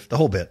eternal life. The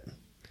whole bit.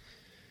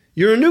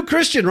 You're a new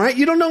Christian, right?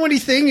 You don't know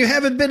anything. You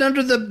haven't been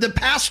under the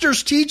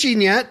pastor's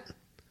teaching yet.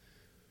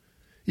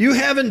 You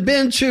haven't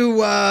been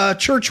to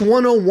Church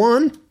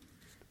 101.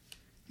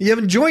 You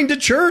haven't joined a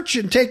church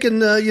and taken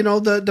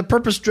the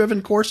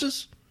purpose-driven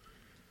courses,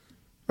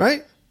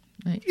 right?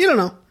 Right? You don't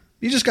know.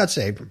 You just got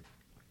saved. And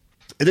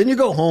then you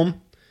go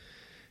home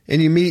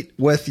and you meet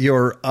with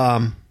your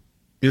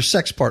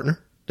sex partner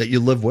that you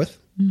live with,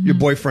 mm-hmm. your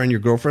boyfriend,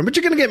 your girlfriend, but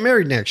you're going to get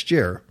married next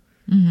year.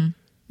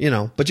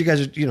 Mm-hmm. But you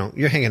guys are,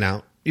 you're hanging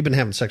out. You've been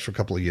having sex for a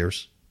couple of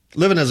years.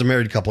 Living as a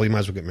married couple, you might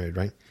as well get married,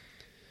 right?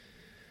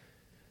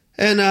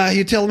 And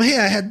you tell them, hey,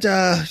 I had,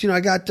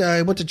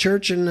 I went to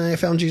church and I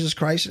found Jesus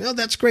Christ. And, oh,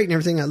 that's great and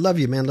everything. I love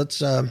you, man.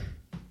 Let's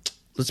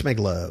make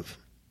love.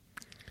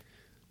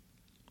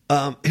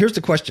 Here's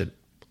the question.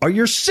 Are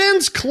your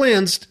sins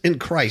cleansed in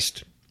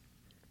Christ?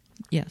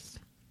 Yes.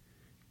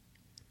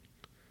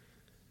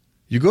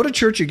 You go to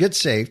church, you get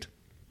saved.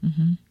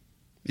 Mm-hmm.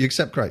 You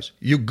accept Christ.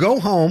 You go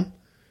home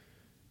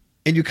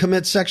and you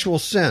commit sexual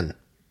sin.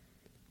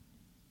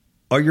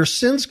 Are your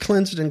sins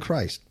cleansed in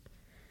Christ?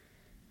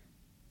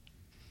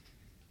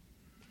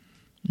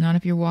 Not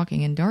if you're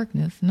walking in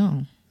darkness,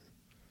 no.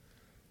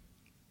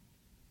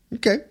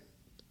 Okay.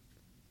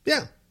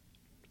 Yeah.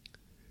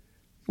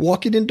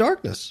 Walking in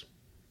darkness.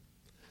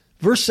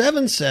 Verse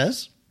 7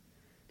 says,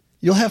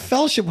 you'll have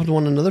fellowship with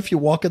one another if you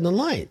walk in the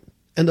light,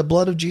 and the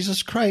blood of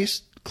Jesus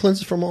Christ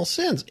cleanses from all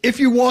sins.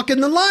 If you walk in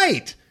the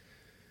light.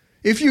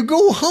 If you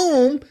go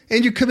home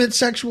and you commit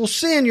sexual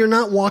sin, you're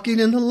not walking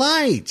in the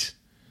light.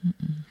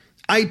 Mm-mm.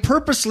 I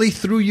purposely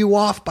threw you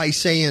off by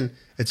saying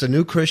it's a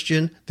new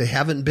Christian. They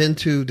haven't been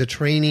to the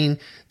training.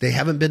 They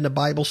haven't been to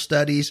Bible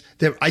studies.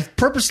 I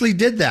purposely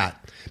did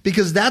that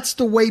because that's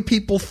the way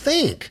people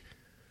think.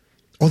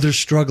 Oh, they're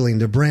struggling.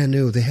 They're brand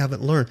new. They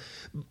haven't learned.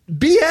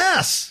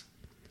 BS.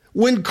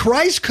 When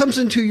Christ comes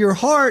into your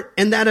heart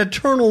and that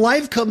eternal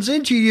life comes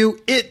into you,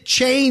 it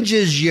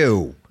changes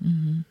you.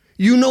 Mm-hmm.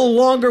 You no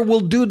longer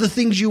will do the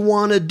things you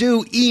want to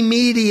do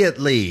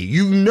immediately.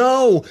 You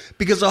know,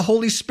 because the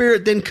Holy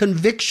Spirit then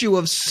convicts you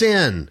of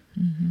sin.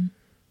 Mm-hmm.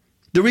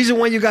 The reason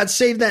why you got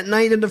saved that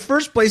night in the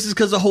first place is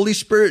because the Holy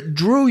Spirit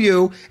drew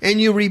you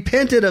and you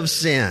repented of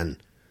sin.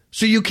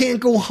 So you can't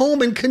go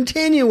home and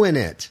continue in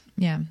it.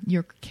 Yeah,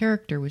 your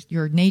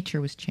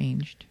nature was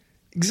changed.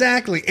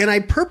 Exactly. And I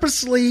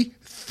purposely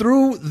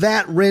threw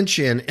that wrench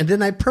in, and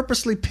then I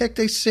purposely picked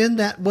a sin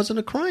that wasn't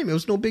a crime. It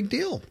was no big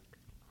deal.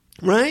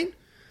 Right?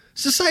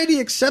 Society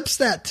accepts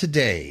that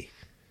today.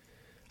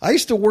 I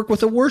used to work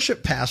with a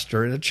worship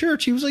pastor in a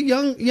church. He was a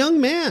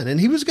young man, and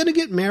he was going to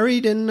get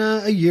married in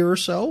a year or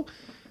so.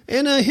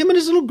 And him and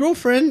his little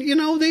girlfriend, he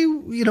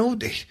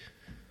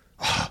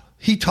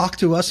talked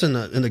to us in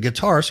the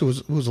guitarist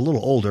who was a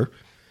little older,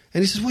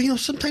 and he says, well,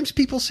 sometimes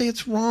people say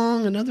it's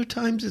wrong, and other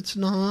times it's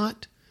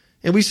not.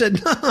 And we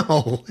said,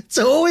 no, that's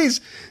always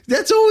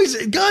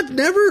God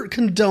never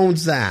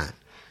condones that.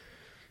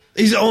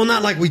 He said, oh,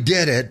 not like we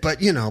did it, but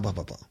blah blah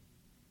blah.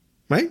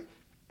 Right?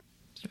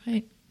 That's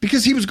right.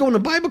 Because he was going to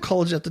Bible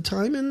college at the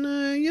time,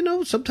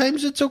 and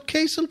sometimes it's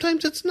okay,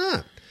 sometimes it's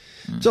not.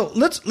 Mm. So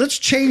let's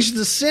change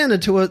the sin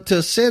into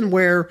a sin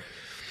where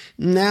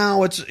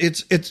now it's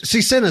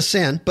sin is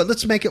sin, but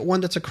let's make it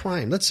one that's a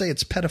crime. Let's say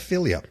it's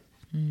pedophilia.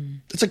 Mm.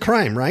 It's a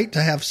crime, right,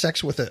 to have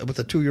sex with a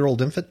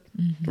 2-year-old infant,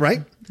 mm-hmm.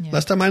 right? Yeah.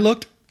 Last time I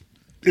looked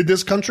in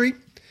this country,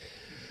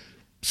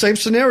 same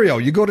scenario.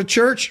 You go to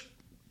church.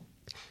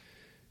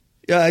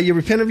 You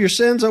repent of your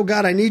sins. Oh,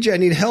 God, I need you. I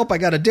need help. I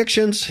got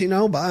addictions,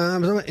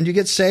 and you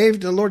get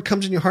saved. The Lord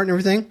comes in your heart and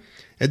everything.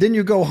 And then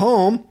you go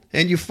home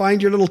and you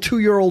find your little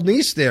 2-year-old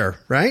niece there,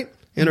 right,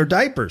 in her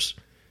diapers.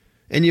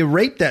 And you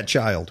rape that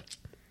child.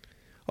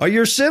 Are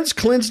your sins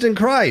cleansed in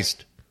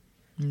Christ?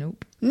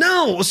 Nope.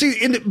 No.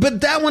 See,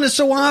 but that one is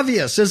so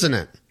obvious, isn't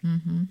it?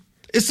 Mm-hmm.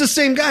 It's the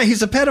same guy.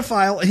 He's a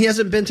pedophile, and he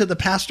hasn't been to the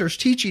pastor's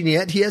teaching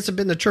yet. He hasn't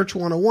been to Church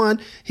 101.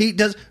 He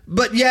does,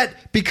 but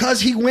yet,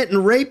 because he went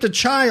and raped a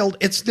child,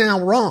 it's now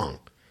wrong.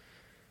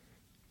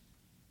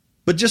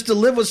 But just to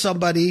live with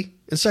somebody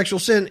in sexual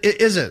sin,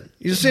 it isn't.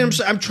 You see what I'm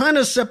saying? I'm trying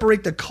to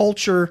separate the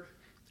culture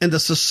and the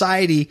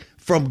society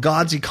from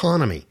God's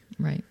economy.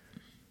 Right.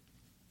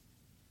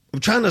 I'm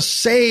trying to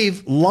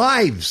save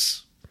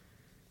lives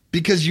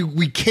because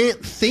we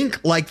can't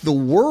think like the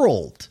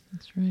world.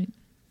 That's right.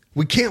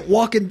 We can't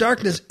walk in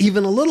darkness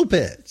even a little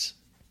bit.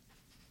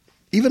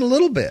 Even a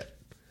little bit.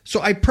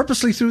 So I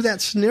purposely threw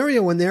that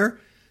scenario in there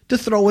to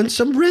throw in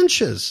some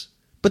wrenches.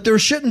 But there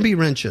shouldn't be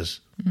wrenches.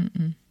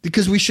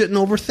 Because we shouldn't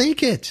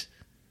overthink it.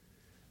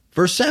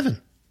 Verse 7.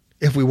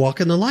 If we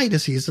walk in the light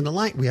as he is in the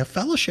light, we have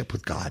fellowship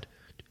with God.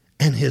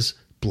 And his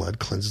blood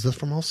cleanses us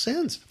from all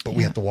sins. But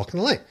we have to walk in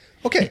the light.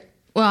 Okay.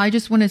 Well, I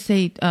just want to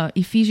say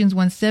Ephesians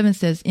 1:7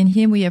 says, in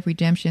him we have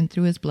redemption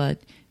through his blood,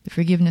 the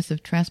forgiveness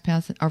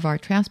of our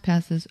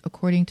trespasses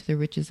according to the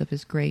riches of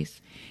his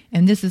grace.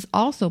 And this is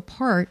also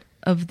part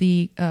of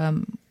the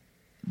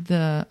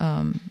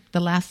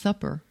Last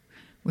Supper,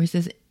 where he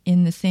says,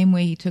 in the same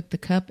way he took the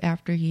cup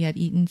after he had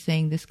eaten,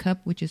 saying, this cup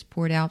which is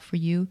poured out for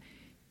you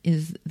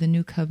is the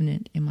new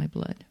covenant in my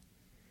blood.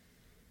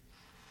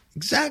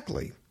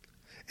 Exactly.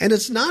 And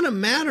it's not a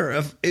matter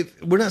of,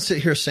 we're not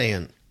sitting here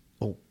saying,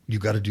 oh, you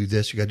got to do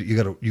this, you got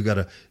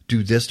to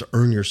do this to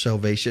earn your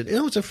salvation. You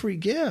know, it's a free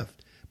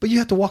gift. But you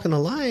have to walk in the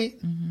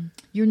light. Mm-hmm.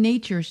 Your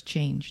nature's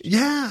changed.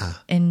 Yeah.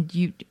 And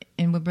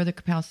what Brother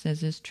Kapow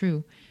says is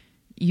true.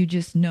 You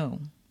just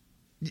know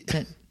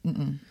that.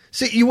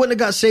 See, you wouldn't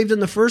have got saved in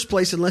the first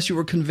place unless you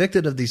were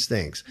convicted of these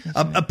things.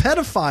 Right. A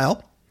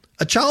pedophile,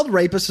 a child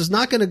rapist is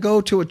not going to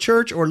go to a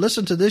church or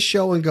listen to this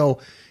show and go,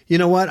 you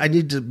know what, I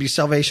need to be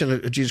salvation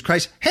of Jesus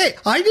Christ. Hey,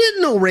 I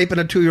didn't know raping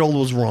a 2-year-old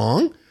was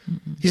wrong.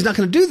 He's not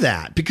going to do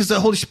that because the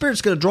Holy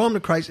Spirit's going to draw him to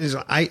Christ. He's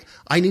like,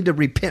 I need to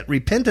repent.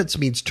 Repentance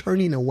means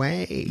turning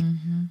away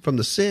from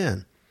the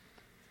sin.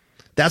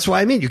 That's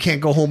why you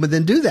can't go home and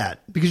then do that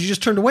because you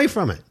just turned away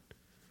from it.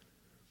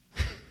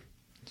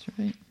 That's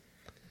right.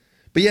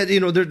 But yet,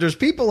 there's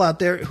people out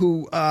there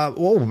who,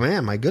 oh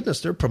man, my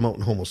goodness, they're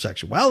promoting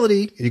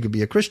homosexuality. You could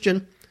be a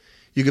Christian.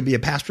 You could be a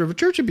pastor of a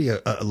church and be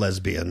a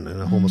lesbian and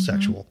a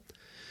homosexual.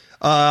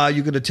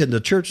 You could attend the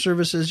church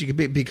services. You could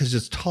be, because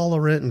it's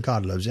tolerant and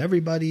God loves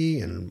everybody.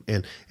 And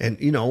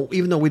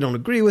even though we don't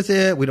agree with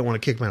it, we don't want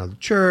to kick them out of the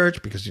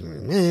church because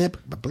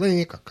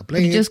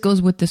it just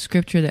goes with the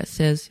scripture that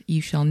says,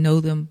 you shall know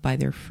them by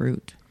their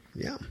fruit.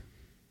 Yeah.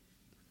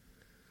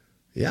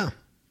 Yeah.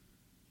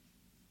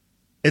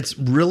 It's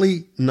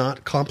really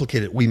not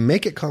complicated. We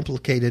make it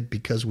complicated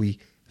because we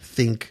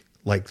think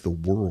like the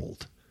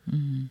world.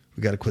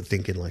 We got to quit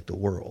thinking like the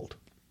world.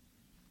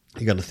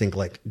 You got to think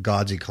like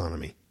God's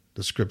economy,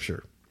 the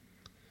scripture.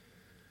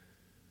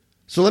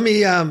 So let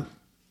me,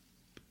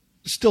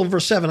 still in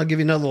verse 7, I'll give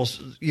you another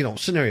little,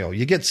 scenario.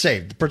 You get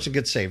saved. The person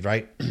gets saved,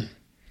 right?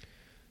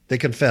 They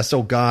confess,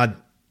 oh God,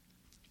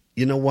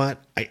 you know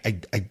what? I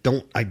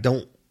don't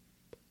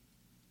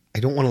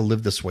want to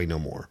live this way no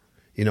more.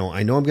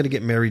 I know I'm going to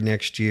get married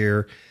next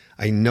year.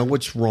 I know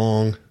it's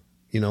wrong,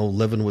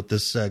 living with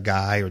this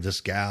guy or this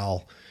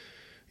gal.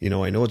 I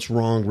know it's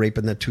wrong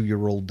raping that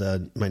 2-year-old,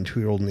 my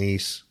 2-year-old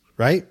niece,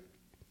 right?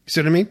 You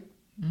see what I mean?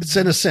 It's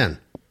sin is sin.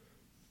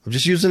 I'm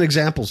just using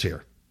examples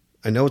here.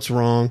 I know it's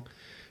wrong.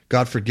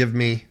 God forgive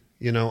me.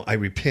 I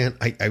repent.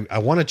 I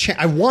want to change.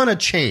 I want to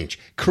change.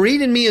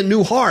 Create in me a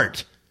new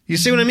heart. You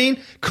see what I mean?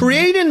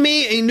 Create in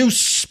me a new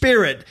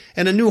spirit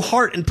and a new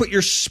heart and put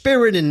your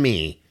spirit in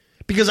me.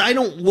 Because I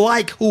don't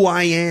like who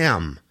I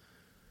am.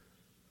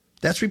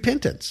 That's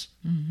repentance.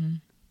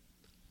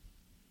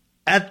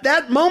 At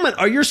that moment,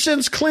 are your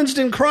sins cleansed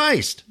in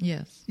Christ?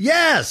 Yes.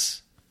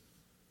 Yes.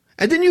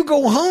 And then you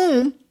go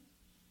home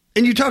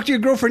and you talk to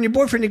your girlfriend, your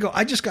boyfriend, and you go,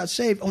 I just got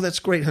saved. Oh, that's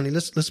great, honey.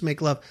 Let's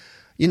make love.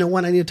 You know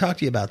what? I need to talk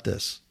to you about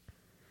this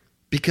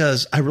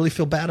because I really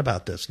feel bad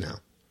about this now.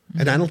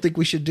 And I don't think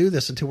we should do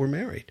this until we're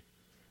married.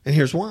 And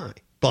here's why.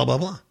 Blah, blah,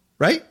 blah.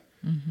 Right?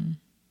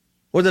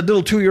 Or the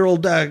little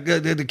 2-year-old,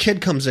 the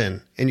kid comes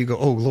in and you go,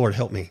 oh, Lord,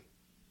 help me.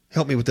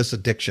 Help me with this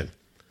addiction.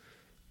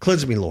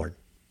 Cleanse me, Lord.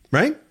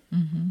 Right?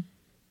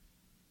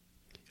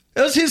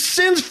 Is his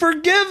sins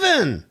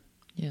forgiven?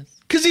 Yes.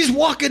 Because he's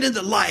walking in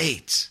the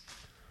light.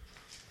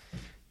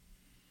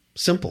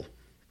 Simple.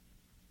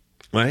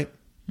 Right?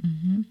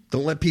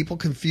 Don't let people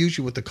confuse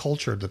you with the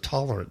culture, the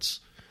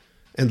tolerance,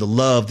 and the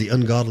love, the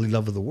ungodly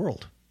love of the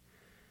world.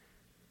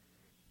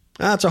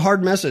 It's a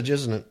hard message,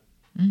 isn't it?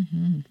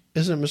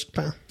 Isn't it, Mr.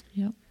 Powell?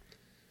 Yep.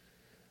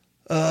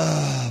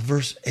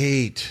 Verse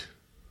 8.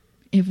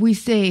 If we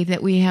say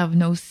that we have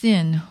no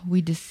sin,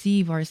 we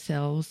deceive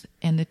ourselves,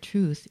 and the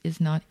truth is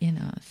not in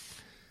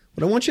us.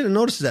 What I want you to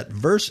notice is that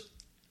verse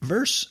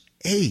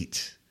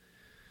 8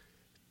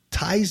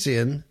 ties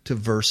in to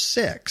verse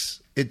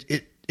 6.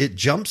 It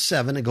jumps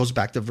 7 and goes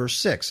back to verse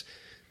 6.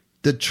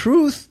 The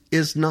truth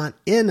is not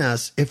in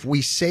us if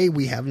we say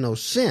we have no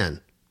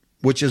sin,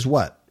 which is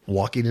what?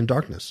 Walking in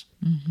darkness.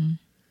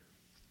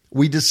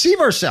 We deceive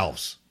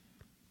ourselves.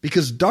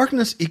 Because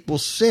darkness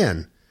equals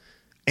sin,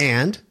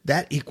 and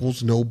that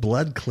equals no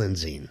blood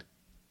cleansing.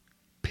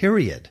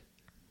 Period.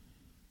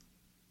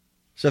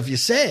 So if you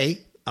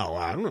say, oh,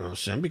 I don't know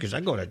sin because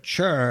I go to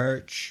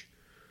church.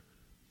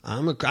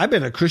 I've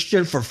been a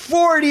Christian for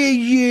 40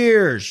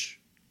 years.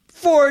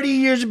 40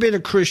 years I've been a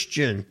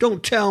Christian.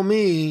 Don't tell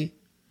me.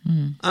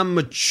 I'm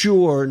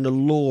mature in the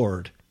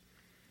Lord.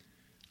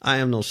 I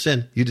have no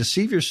sin. You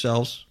deceive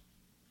yourselves.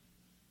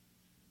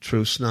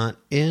 Truth's not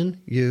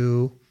in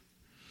you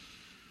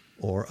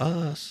or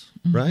us,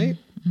 right?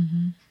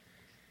 Mm-hmm.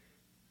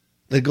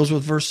 It goes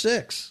with verse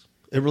 6.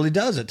 It really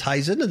does. It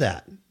ties into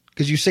that.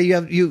 Because you say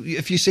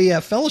if you say you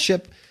have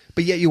fellowship,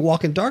 but yet you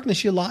walk in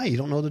darkness, you lie. You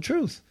don't know the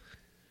truth.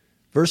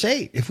 Verse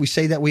 8, if we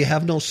say that we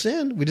have no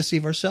sin, we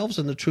deceive ourselves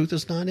and the truth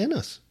is not in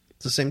us.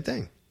 It's the same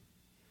thing.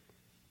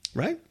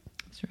 Right?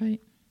 That's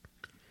right.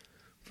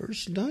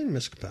 Verse 9,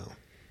 Ms. Capel.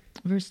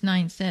 Verse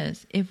 9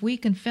 says, if we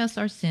confess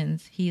our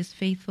sins, he is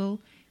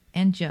faithful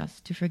and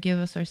just to forgive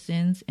us our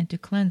sins and to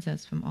cleanse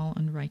us from all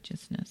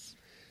unrighteousness.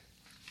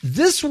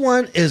 This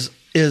one is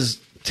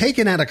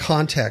taken out of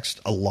context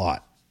a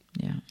lot.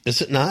 Yeah.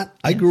 Is it not? Yes.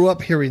 I grew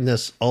up hearing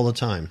this all the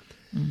time.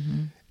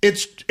 Mm-hmm.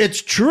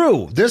 It's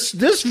true. This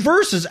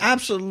verse is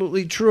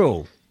absolutely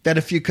true. That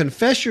if you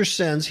confess your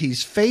sins,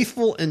 he's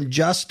faithful and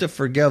just to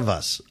forgive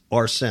us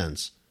our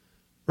sins.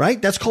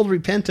 Right? That's called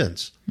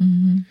repentance.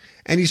 Mm-hmm.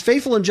 And he's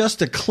faithful and just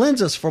to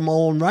cleanse us from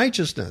all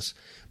unrighteousness.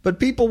 But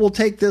people will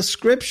take this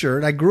scripture,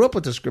 and I grew up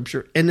with the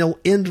scripture, and they'll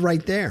end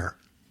right there.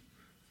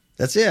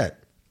 That's it.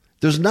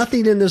 There's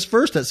nothing in this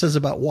verse that says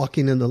about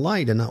walking in the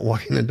light and not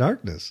walking in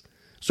darkness.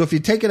 So if you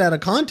take it out of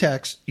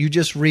context, you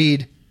just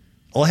read,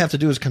 all I have to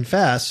do is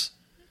confess,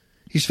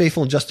 he's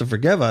faithful and just to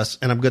forgive us,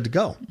 and I'm good to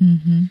go.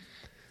 Mm-hmm.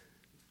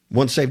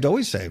 Once saved,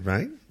 always saved,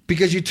 right?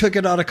 Because you took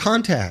it out of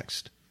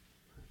context.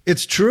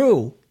 It's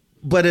true,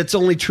 but it's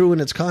only true in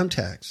its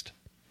context.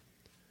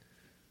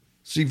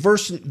 See,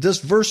 this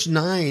verse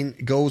 9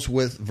 goes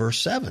with verse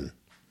 7,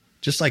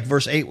 just like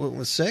verse 8 went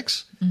with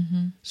 6.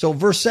 Mm-hmm. So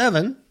verse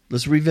 7,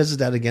 let's revisit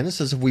that again. It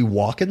says, if we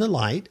walk in the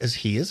light as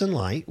he is in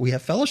light, we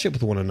have fellowship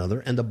with one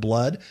another, and the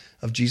blood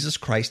of Jesus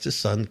Christ, his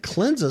son,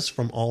 cleanses us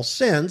from all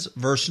sins.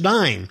 Verse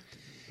 9,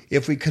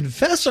 if we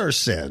confess our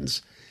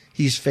sins,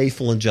 he's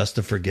faithful and just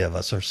to forgive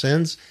us our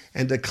sins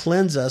and to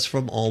cleanse us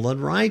from all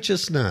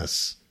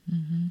unrighteousness.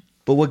 Mm-hmm.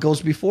 But what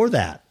goes before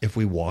that? If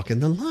we walk in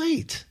the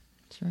light.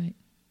 That's right.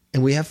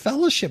 And we have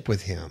fellowship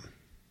with him.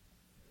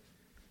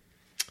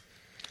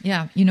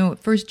 Yeah. 1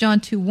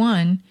 John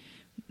 2:1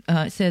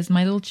 it says,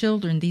 my little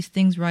children, these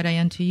things write I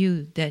unto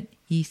you, that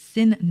ye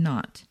sin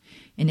not.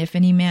 And if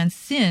any man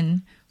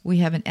sin, we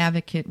have an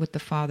advocate with the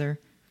Father,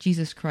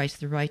 Jesus Christ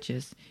the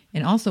righteous.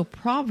 And also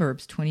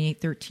Proverbs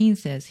 28:13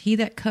 says, he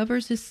that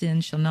covers his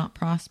sins shall not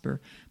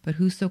prosper, but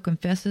whoso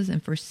confesses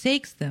and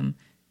forsakes them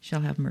shall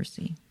have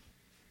mercy.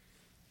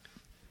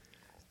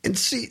 And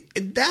see,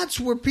 that's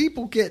where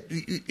people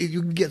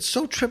you can get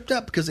so tripped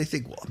up because they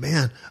think, well,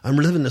 man, I'm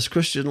living this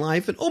Christian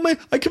life and, oh, man,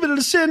 I committed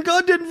a sin.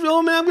 God didn't,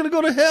 oh, man, I'm going to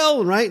go to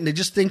hell, right? And they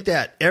just think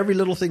that every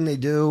little thing they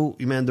do,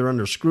 man, they're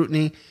under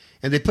scrutiny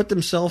and they put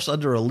themselves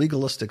under a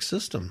legalistic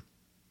system.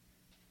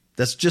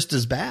 That's just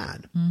as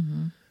bad.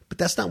 Mm-hmm. But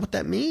that's not what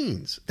that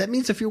means. That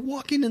means if you're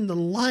walking in the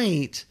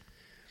light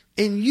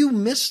and you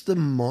miss the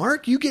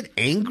mark, you get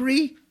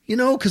angry,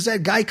 because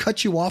that guy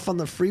cut you off on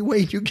the freeway,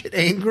 you get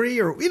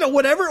angry or,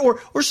 whatever.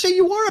 Or say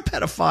you are a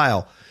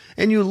pedophile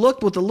and you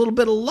look with a little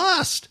bit of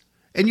lust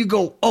and you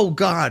go, oh,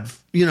 God,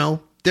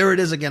 there it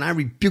is again. I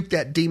rebuke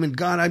that demon.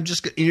 God,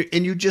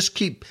 and you just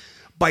keep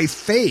by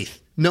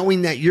faith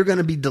knowing that you're going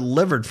to be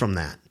delivered from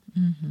that.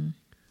 Mm-hmm.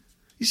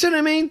 You see what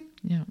I mean?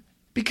 Yeah.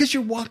 Because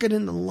you're walking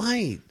in the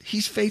light.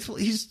 He's faithful.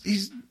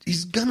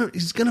 He's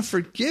gonna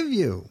forgive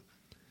you.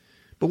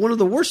 But one of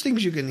the worst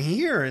things you can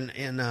hear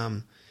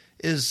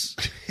is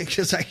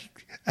because I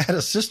had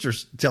a sister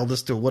tell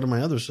this to one of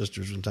my other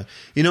sisters one time.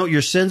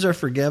 Your sins are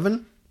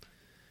forgiven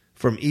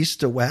from east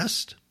to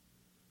west.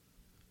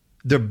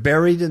 They're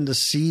buried in the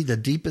sea, the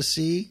deepest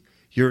sea.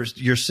 Your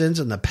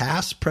sins in the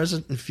past,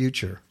 present, and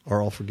future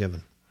are all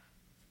forgiven.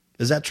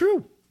 Is that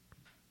true?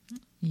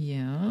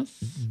 Yes.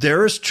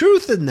 There is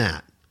truth in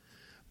that.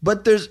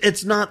 But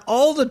it's not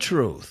all the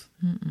truth.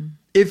 Mm-mm.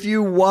 If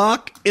you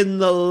walk in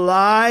the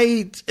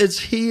light as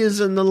he is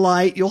in the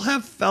light, you'll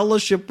have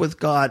fellowship with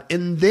God.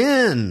 And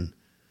then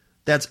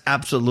that's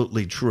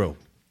absolutely true.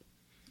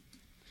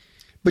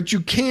 But you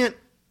can't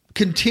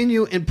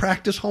continue and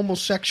practice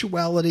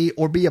homosexuality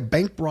or be a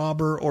bank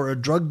robber or a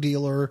drug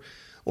dealer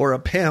or a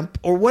pimp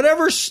or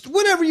whatever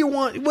you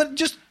want.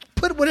 Just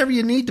put whatever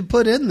you need to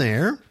put in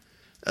there,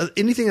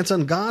 anything that's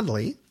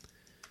ungodly,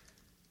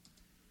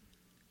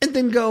 and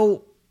then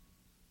go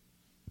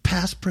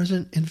past,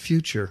 present, and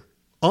future.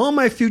 All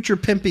my future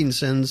pimping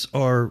sins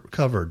are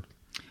covered.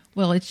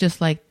 Well, it's just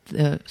like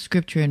the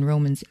scripture in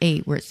Romans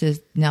 8 where it says,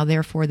 now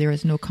therefore there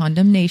is no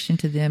condemnation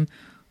to them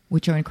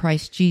which are in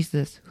Christ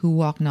Jesus, who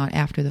walk not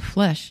after the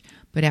flesh,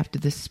 but after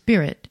the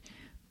Spirit.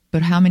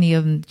 But how many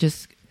of them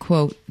just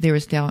quote, there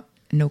is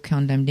no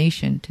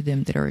condemnation to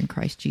them that are in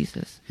Christ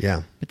Jesus?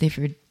 Yeah. But they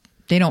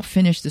They don't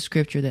finish the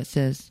scripture that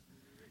says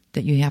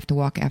that you have to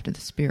walk after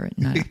the Spirit,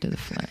 not after the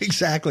flesh.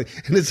 Exactly.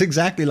 And it's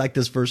exactly like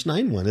this verse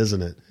 9 one,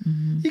 isn't it?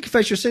 Mm-hmm. You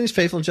confess your sins,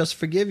 faithful and just to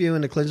forgive you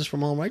and to cleanse us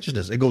from all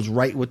unrighteousness. It goes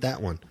right with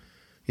that one.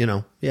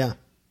 Yeah.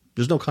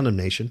 There's no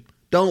condemnation.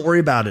 Don't worry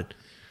about it.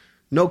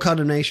 No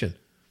condemnation.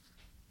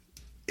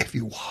 If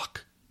you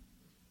walk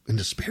in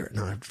the Spirit,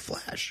 not in the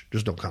flesh,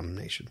 there's no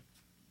condemnation.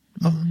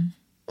 Mm-hmm.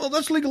 Oh,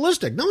 that's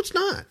legalistic. No, it's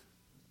not.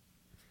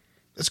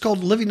 It's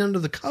called living under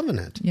the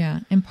covenant.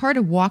 Yeah, and part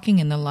of walking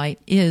in the light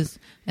is,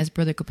 as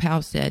Brother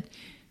Kapow said,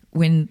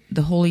 when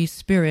the Holy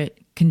Spirit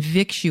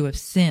convicts you of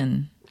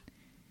sin,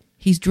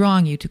 he's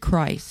drawing you to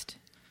Christ,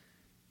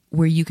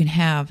 where you can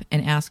have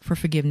and ask for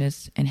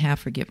forgiveness and have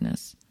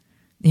forgiveness.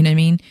 You know what I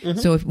mean? Mm-hmm.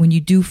 So when you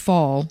do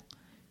fall,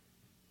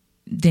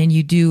 then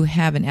you do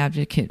have an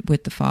advocate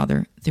with the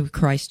Father through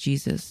Christ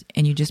Jesus,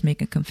 and you just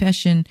make a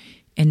confession,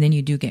 and then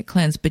you do get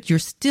cleansed, but you're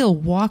still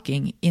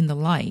walking in the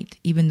light,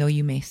 even though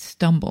you may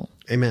stumble.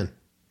 Amen.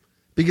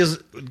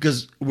 Because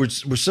we're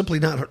simply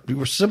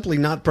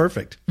not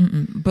perfect.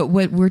 But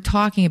what we're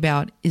talking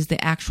about is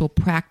the actual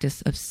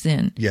practice of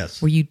sin.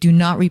 Yes. Where you do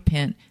not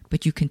repent,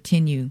 but you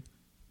continue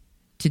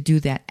to do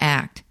that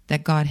act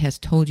that God has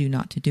told you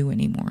not to do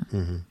anymore.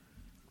 Mm-hmm.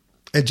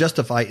 And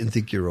justify it and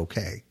think you're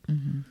okay.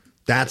 Mm-hmm.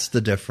 That's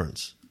the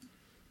difference.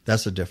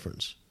 That's the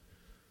difference.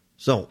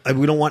 So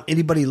we don't want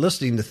anybody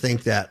listening to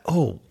think that,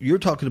 oh, you're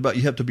talking about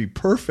you have to be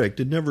perfect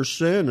and never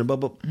sin and blah,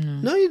 blah.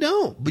 No, you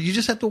don't. But you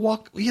just have to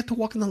walk. You have to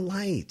walk in the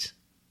light.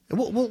 And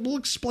we'll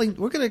explain.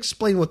 We're going to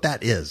explain what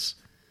that is.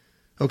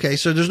 Okay,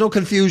 so there's no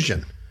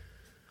confusion.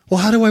 Well,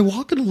 how do I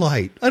walk in the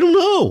light? I don't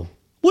know.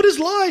 What is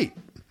light?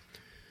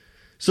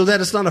 So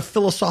that it's not a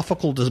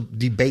philosophical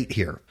debate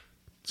here.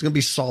 It's going to be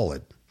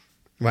solid,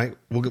 right?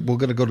 We're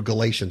going to go to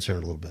Galatians here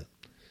in a little bit.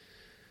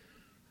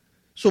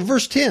 So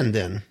verse 10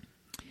 then.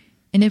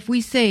 And if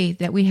we say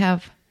that we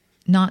have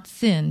not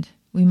sinned,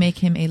 we make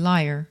him a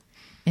liar,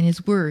 and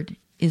his word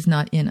is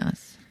not in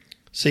us.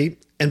 See,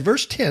 and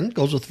verse 10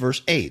 goes with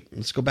verse 8.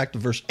 Let's go back to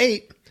verse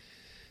 8.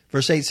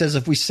 Verse 8 says,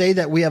 if we say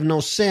that we have no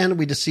sin,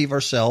 we deceive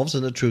ourselves,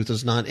 and the truth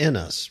is not in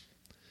us.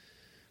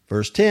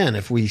 Verse 10,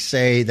 if we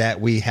say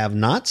that we have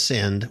not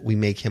sinned, we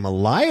make him a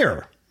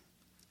liar,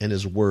 and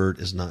his word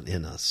is not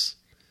in us.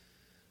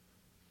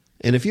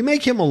 And if you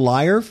make him a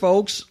liar,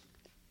 folks,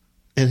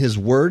 and his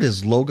word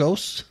is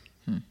logos,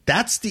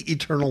 that's the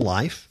eternal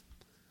life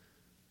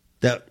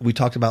that we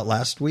talked about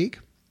last week.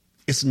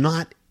 It's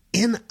not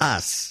in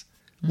us.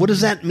 What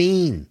does that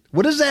mean?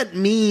 What does that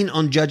mean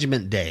on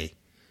Judgment Day?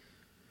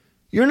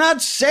 You're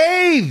not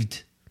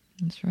saved.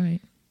 That's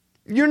right.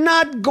 You're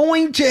not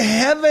going to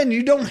heaven.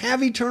 You don't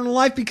have eternal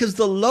life because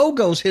the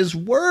logos, his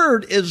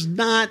word, is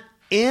not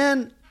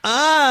in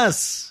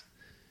us.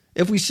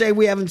 If we say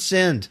we haven't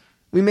sinned,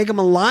 we make him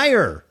a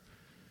liar.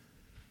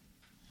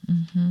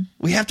 Mm-hmm.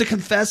 We have to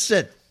confess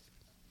it.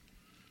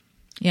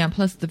 Yeah,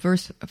 plus the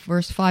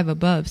verse 5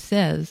 above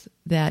says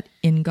that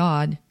in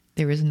God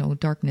there is no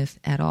darkness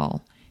at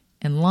all.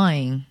 And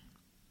lying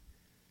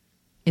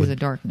is a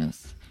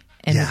darkness.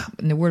 And,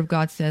 and the Word of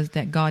God says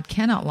that God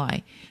cannot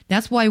lie.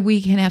 That's why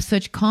we can have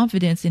such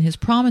confidence in his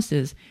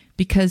promises,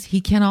 because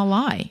he cannot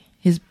lie.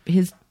 His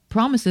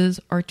promises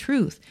are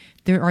truth.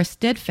 They are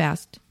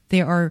steadfast.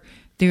 They are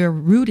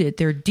rooted.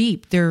 They're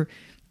deep. They're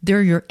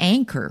your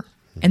anchor.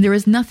 And there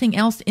is nothing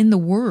else in the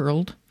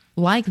world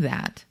like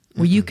that,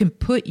 where you can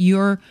put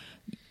your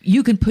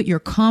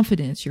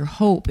confidence, your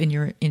hope, and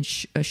your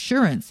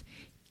assurance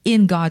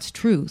in God's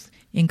truth,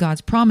 in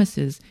God's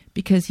promises,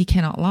 because he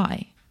cannot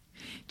lie.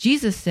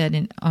 Jesus said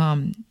in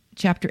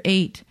chapter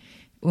 8,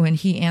 when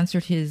he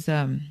answered his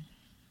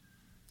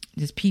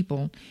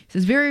people, he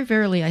says, very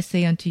verily I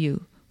say unto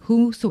you,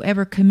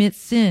 whosoever commits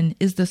sin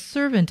is the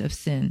servant of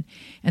sin,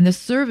 and the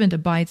servant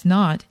abides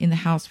not in the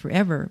house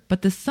forever,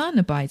 but the Son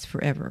abides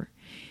forever.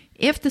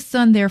 If the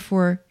Son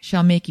therefore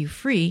shall make you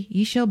free,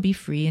 ye shall be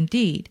free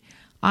indeed.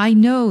 I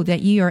know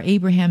that ye are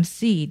Abraham's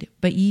seed,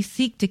 but ye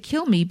seek to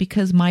kill me,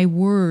 because my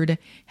word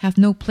hath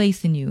no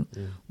place in you.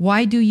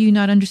 Why do you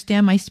not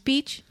understand my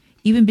speech?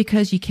 Even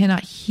because ye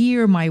cannot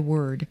hear my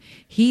word.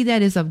 He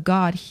that is of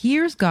God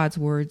hears God's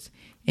words,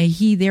 and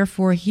ye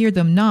therefore hear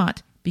them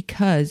not,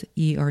 because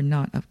ye are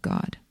not of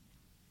God.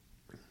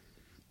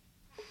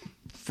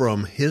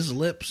 From his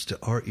lips to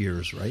our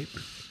ears, right?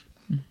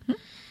 Mm-hmm.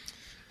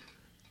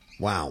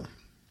 Wow.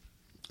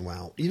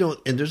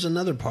 And there's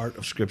another part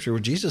of Scripture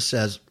where Jesus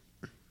says,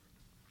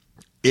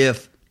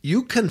 if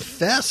you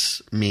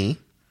confess me,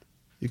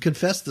 you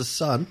confess the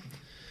Son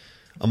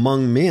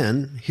among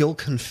men, he'll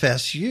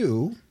confess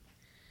you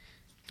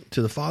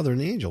to the Father and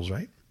the angels,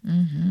 right?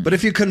 Mm-hmm. But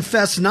if you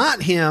confess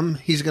not him,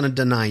 he's going to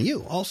deny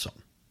you also,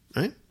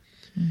 right?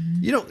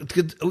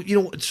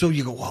 Mm-hmm. So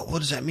you go, well, what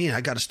does that mean?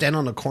 I got to stand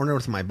on the corner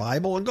with my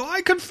Bible and go,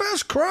 I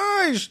confess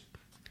Christ.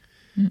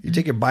 Mm-mm. You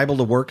take your Bible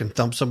to work and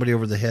thump somebody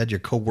over the head, your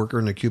coworker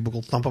in the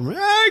cubicle, thump them,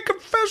 I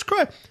confess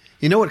Christ.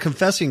 You know what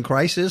confessing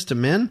Christ is to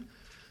men?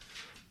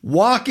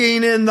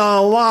 Walking in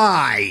the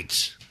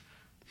light.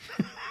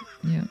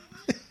 Yeah.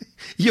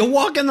 You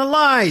walk in the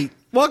light.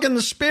 Walk in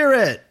the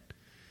Spirit.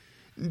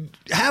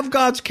 Have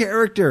God's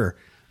character.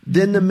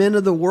 Then the men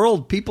of the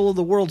world, people of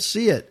the world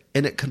see it,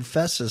 and it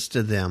confesses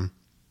to them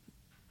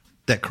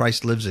that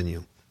Christ lives in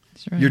you.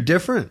 That's right. You're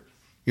different.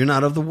 You're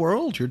not of the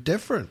world. You're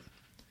different.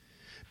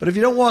 But if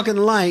you don't walk in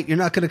the light, you're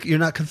not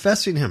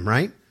confessing him,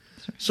 right?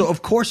 So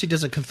of course he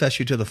doesn't confess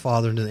you to the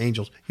Father and to the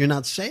angels. You're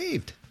not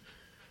saved.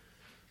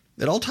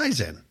 It all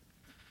ties in.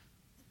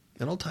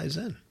 It all ties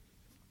in.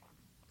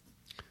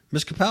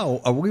 Ms.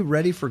 Kapow, are we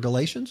ready for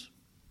Galatians?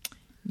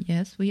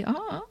 Yes, we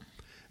are.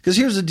 Because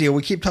here's the deal.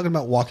 We keep talking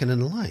about walking in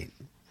the light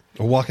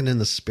or walking in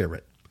the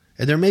Spirit.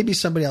 And there may be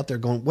somebody out there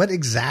going, what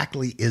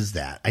exactly is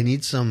that? I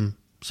need something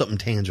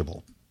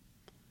tangible.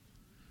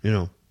 You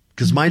know,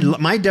 because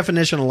my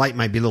definition of light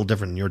might be a little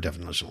different than your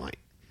definition of light.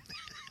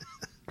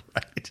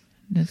 Right?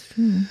 That's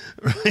true.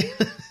 Right?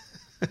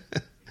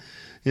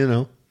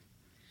 You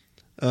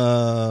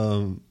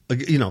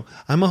know,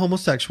 I'm a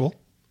homosexual,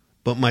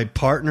 but my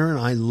partner and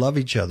I love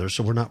each other,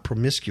 so we're not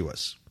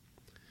promiscuous.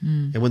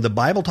 And when the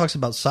Bible talks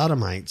about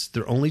sodomites,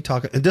 they're only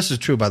talking, and this is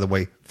true, by the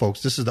way,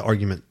 folks, this is the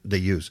argument they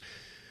use.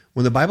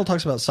 When the Bible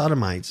talks about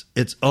sodomites,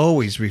 it's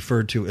always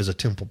referred to as a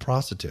temple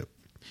prostitute.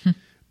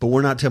 But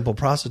we're not temple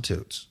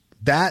prostitutes.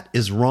 That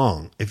is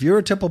wrong. If you're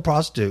a temple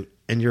prostitute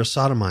and you're a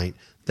sodomite,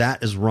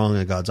 that is wrong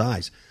in God's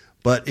eyes.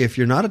 But if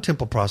you're not a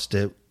temple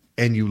prostitute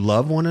and you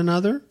love one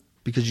another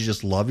because you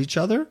just love each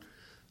other,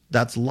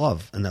 that's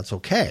love, and that's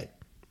okay.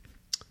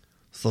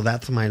 So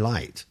that's my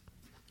light.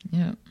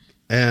 Yeah.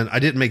 And I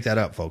didn't make that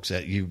up, folks.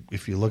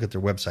 If you look at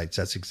their websites,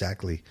 that's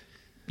exactly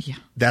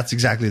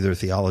their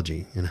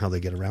theology and how they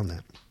get around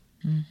that.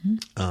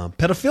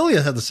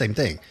 Pedophilia had the same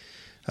thing.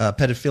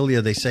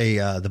 Pedophilia, they say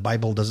the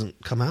Bible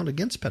doesn't come out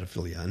against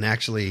pedophilia and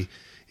actually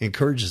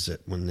encourages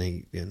it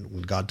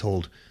when God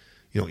told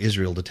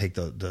Israel to take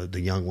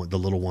the young one, the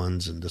little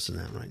ones, and this and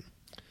that. Right?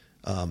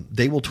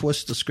 They will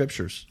twist the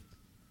scriptures.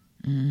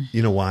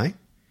 You know why?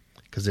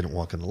 Because they don't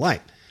walk in the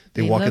light.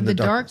 They walk in the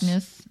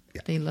darkness.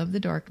 Yeah. They love the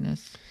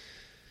darkness.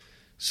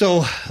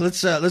 So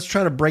let's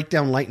try to break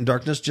down light and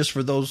darkness. Just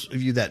for those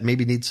of you that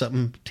maybe need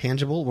something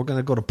tangible, we're going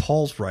to go to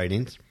Paul's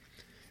writings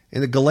in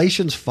the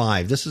Galatians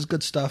 5. This is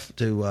good stuff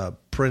to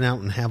print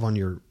out and have on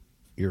your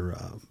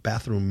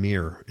bathroom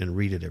mirror and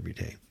read it every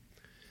day.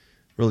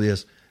 It really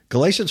is.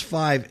 Galatians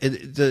 5.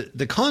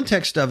 The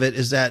context of it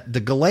is that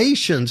the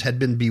Galatians had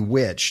been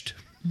bewitched.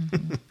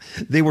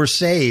 They were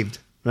saved,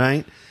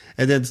 right?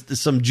 And then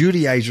some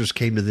Judaizers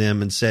came to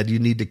them and said, "You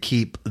need to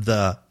keep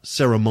the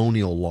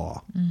ceremonial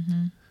law."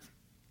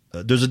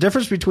 There's a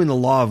difference between the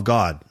law of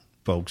God,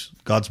 folks,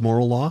 God's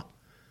moral law,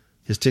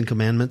 his 10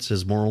 commandments,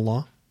 his moral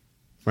law,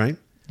 right?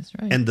 That's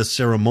right. And the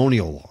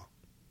ceremonial law.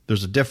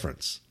 There's a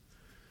difference.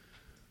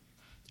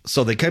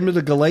 So they came to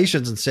the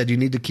Galatians and said, you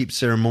need to keep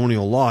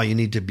ceremonial law. You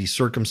need to be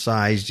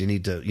circumcised. You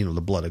need to,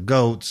 the blood of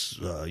goats.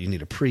 You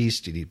need a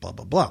priest. You need blah,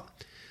 blah, blah.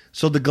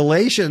 So the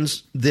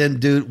Galatians then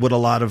do what a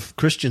lot of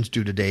Christians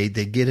do today.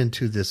 They get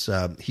into this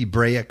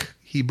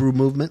Hebrew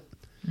movement.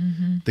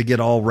 They get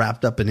all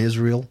wrapped up in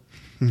Israel.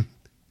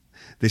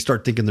 They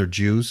start thinking they're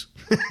Jews,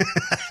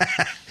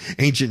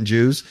 ancient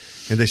Jews,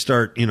 and they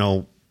start,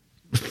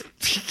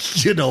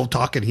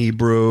 talking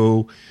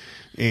Hebrew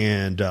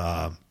and,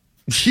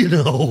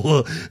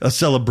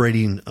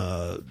 celebrating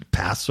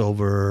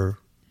Passover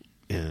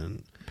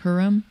and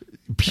Purim,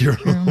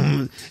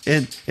 and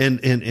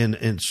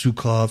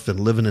Sukkot and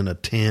living in a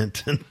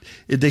tent. And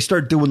they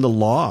start doing the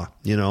law,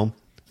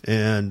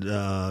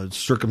 and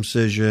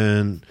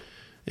circumcision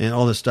and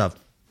all this stuff.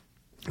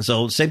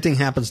 So same thing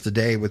happens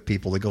today with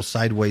people. They go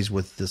sideways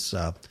with this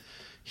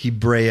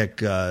Hebraic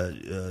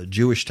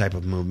Jewish type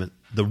of movement.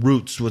 The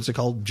roots, what's it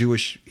called?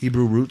 Jewish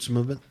Hebrew roots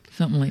movement?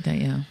 Something like that,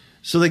 yeah.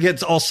 So they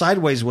get all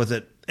sideways with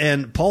it.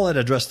 And Paul had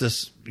addressed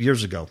this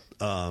years ago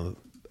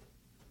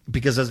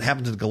because it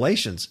happened to the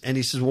Galatians. And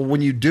he says, well,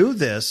 when you do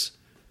this,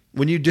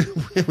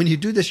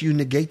 you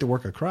negate the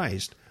work of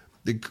Christ.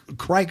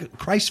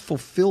 Christ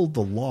fulfilled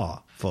the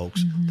law,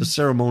 folks, the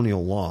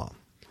ceremonial law.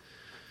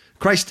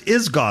 Christ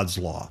is God's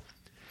law.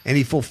 And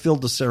he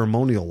fulfilled the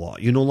ceremonial law.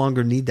 You no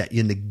longer need that.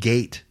 You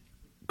negate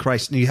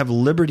Christ. You have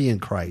liberty in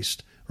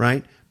Christ,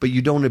 right? But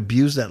you don't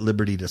abuse that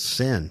liberty to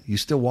sin. You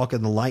still walk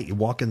in the light. You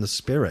walk in the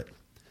Spirit.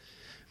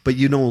 But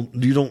you don't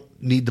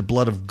need the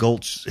blood of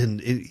goats.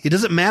 And it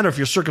doesn't matter if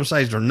you're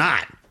circumcised or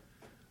not,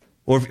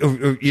 or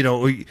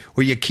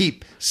you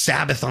keep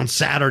Sabbath on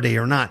Saturday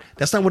or not.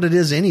 That's not what it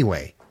is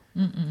anyway.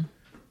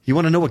 You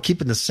want to know what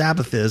keeping the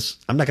Sabbath is?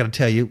 I'm not going to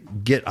tell you.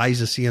 Get Eyes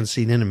to See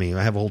Unseen Enemy.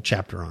 I have a whole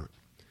chapter on it.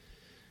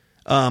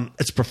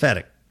 It's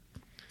prophetic.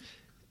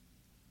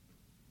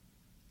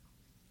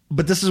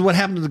 But this is what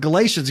happened to the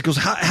Galatians. He goes,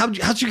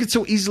 how'd you get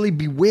so easily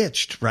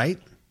bewitched, right?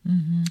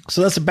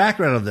 So that's the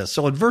background of this.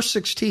 So in verse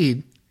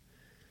 16,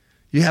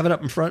 you have it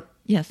up in front?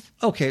 Yes.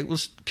 Okay,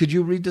 could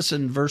you read this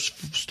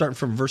starting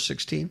from verse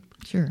 16?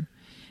 Sure.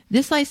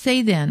 This I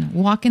say then,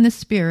 walk in the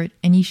Spirit,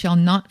 and ye shall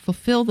not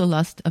fulfill the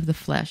lust of the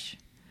flesh.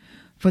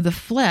 For the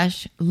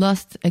flesh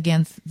lusts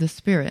against the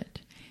Spirit,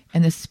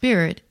 and the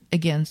Spirit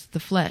against the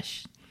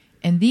flesh.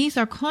 And these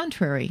are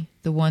contrary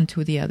the one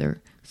to the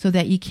other, so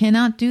that ye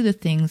cannot do the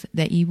things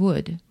that ye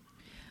would.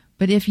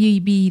 But if ye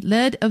be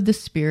led of the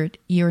Spirit,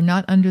 ye are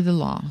not under the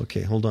law.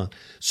 Okay, hold on.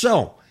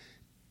 So,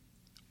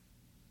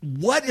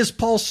 what is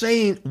Paul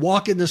saying?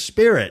 Walk in the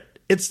Spirit.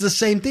 It's the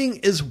same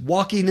thing as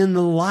walking in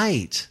the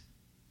light.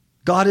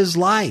 God is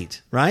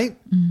light, right?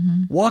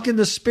 Mm-hmm. Walk in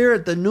the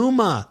Spirit, the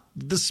pneuma,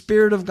 the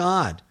Spirit of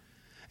God.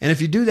 And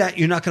if you do that,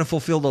 you're not going to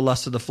fulfill the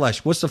lust of the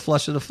flesh. What's the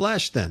flesh of the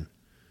flesh then?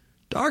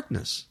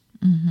 Darkness.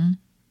 Mm-hmm.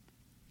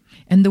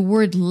 And the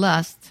word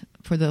lust,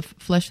 for the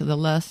flesh of the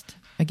lust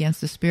against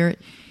the Spirit,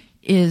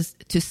 is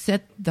to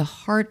set the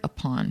heart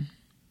upon.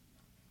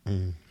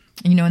 And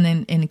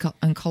then in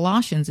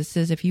Colossians, it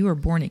says if you are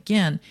born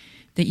again,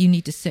 that you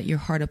need to set your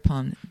heart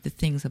upon the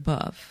things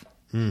above.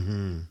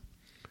 Mm-hmm.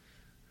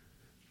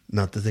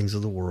 Not the things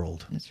of the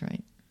world. That's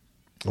right.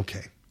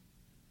 Okay.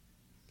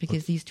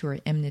 Because these two are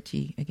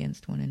enmity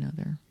against one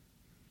another.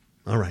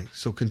 All right.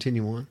 So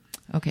continue on.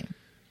 Okay.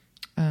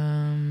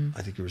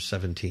 I think you were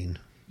 17.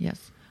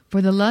 Yes.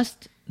 For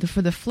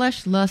the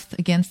flesh lusts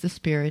against the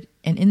Spirit,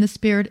 and in the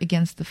Spirit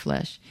against the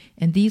flesh.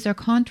 And these are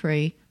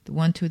contrary the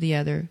one to the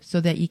other,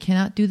 so that ye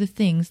cannot do the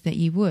things that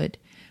ye would.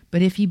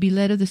 But if ye be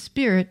led of the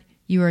Spirit,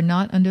 you are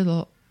not under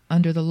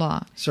the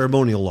law.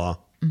 Ceremonial law.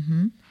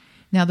 Mm-hmm.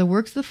 Now the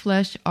works of the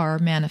flesh are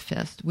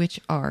manifest, which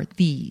are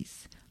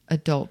these: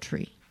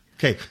 adultery.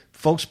 Okay,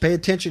 folks, pay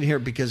attention here,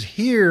 because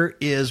here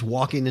is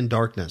walking in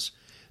darkness.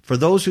 For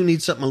those who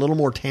need something a little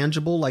more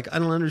tangible, like I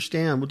don't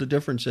understand what the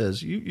difference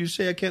is. You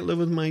say I can't live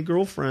with my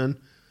girlfriend.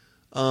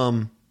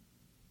 Here's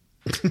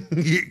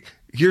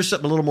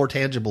something a little more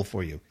tangible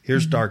for you.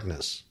 Here's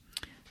darkness.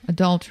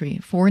 Adultery,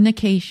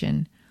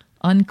 fornication,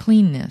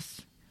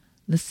 uncleanness,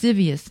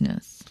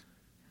 lasciviousness,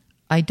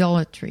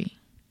 idolatry,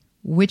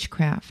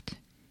 witchcraft,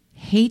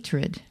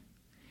 hatred,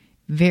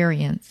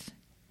 variance,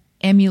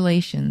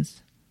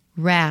 emulations,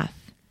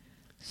 wrath,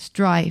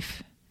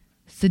 strife,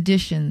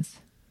 seditions,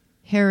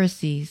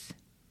 heresies,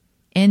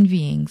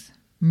 envyings,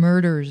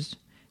 murders,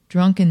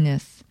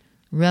 drunkenness,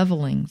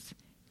 revellings,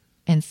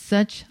 and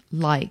such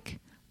like,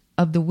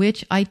 of the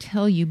which I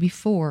tell you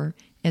before,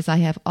 as I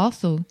have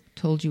also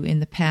told you in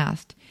the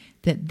past,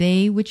 that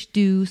they which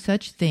do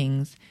such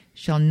things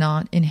shall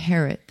not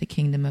inherit the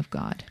kingdom of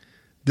God.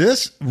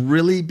 This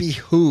really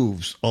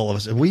behooves all of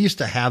us. And we used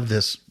to have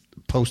this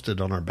posted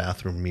on our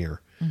bathroom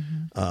mirror,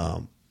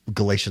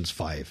 Galatians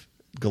 5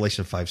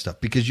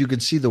 stuff, because you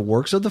could see the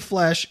works of the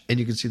flesh and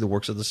you could see the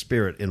works of the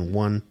Spirit in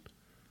one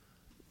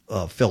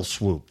fell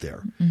swoop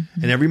there.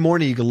 Mm-hmm. And every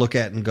morning you can look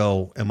at it and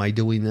go, am I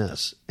doing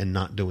this and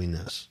not doing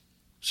this?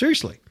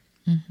 Seriously.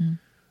 Mm-hmm.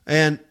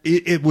 And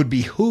it would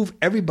behoove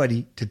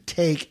everybody to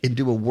take and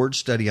do a word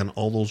study on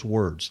all those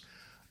words.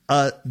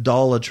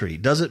 Idolatry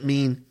doesn't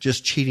mean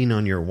just cheating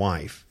on your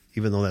wife,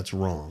 even though that's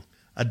wrong.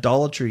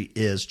 Idolatry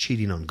is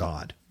cheating on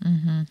God.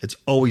 Mm-hmm. It's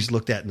always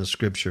looked at in the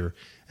Scripture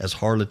as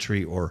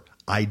harlotry or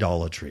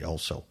idolatry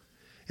also.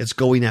 It's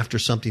going after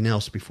something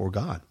else before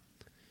God.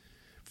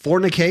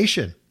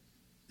 Fornication.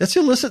 That's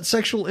illicit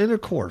sexual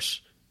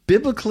intercourse.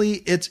 Biblically,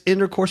 it's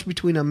intercourse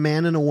between a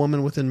man and a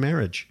woman within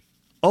marriage.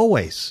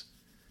 Always.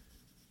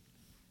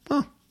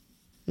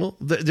 Well,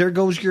 there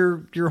goes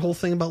your whole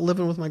thing about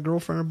living with my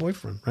girlfriend or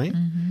boyfriend, right?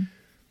 Mm-hmm.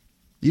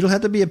 You don't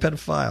have to be a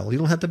pedophile. You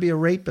don't have to be a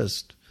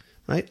rapist,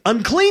 right?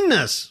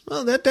 Uncleanness.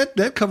 Well,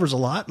 that covers a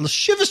lot.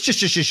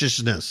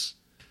 Lasciviousness.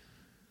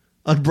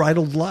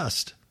 Unbridled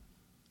lust.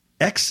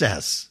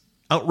 Excess.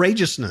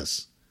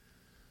 Outrageousness.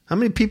 How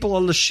many people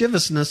are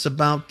lasciviousness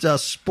about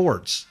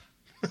sports?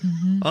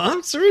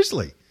 Mm-hmm.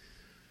 Seriously.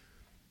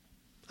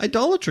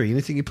 Idolatry.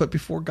 Anything you put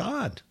before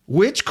God.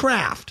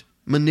 Witchcraft.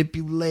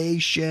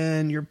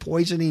 Manipulation, you're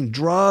poisoning,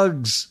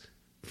 drugs,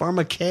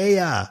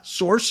 pharmakeia,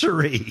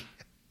 sorcery.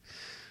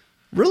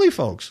 Really,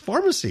 folks,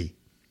 pharmacy.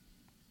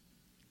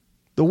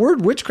 The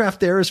word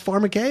witchcraft there is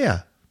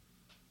pharmakeia.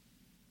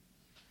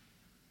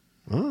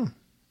 Oh,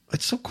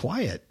 it's so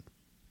quiet.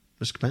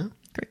 Ms. Kapow?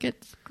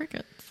 Crickets.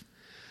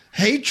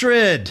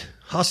 Hatred,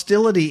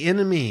 hostility,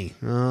 enemy.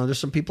 There's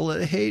some people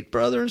that hate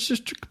brother and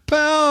sister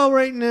Kapow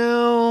right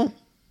now.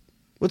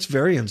 What's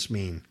variance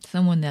mean?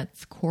 Someone that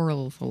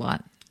quarrels a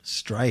lot.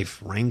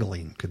 Strife,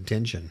 wrangling,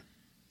 contention.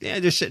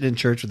 Yeah, they're sitting in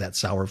church with that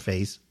sour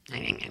face.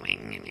 Right?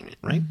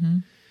 Mm-hmm.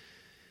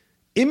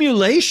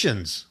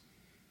 Emulations.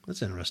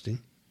 That's interesting.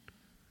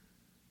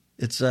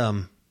 It's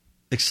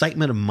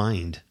excitement of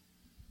mind.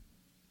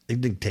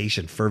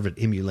 Indignation, fervent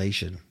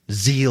emulation.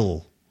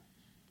 Zeal.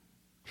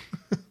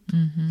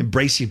 Mm-hmm.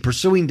 Embracing,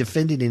 pursuing,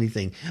 defending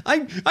anything.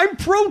 I'm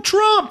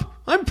pro-Trump.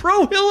 I'm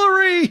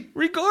pro-Hillary.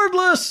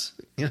 Regardless.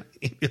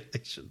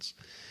 Emulations.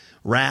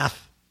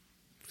 Wrath.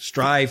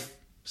 Strife.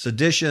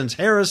 Seditions,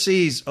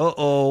 heresies.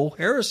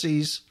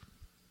 Heresies.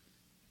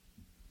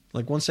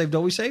 Like once saved,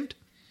 always saved.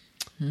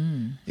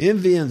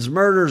 Envyings,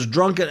 murders,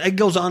 drunken. It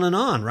goes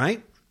on,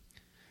 right?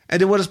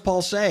 And then what does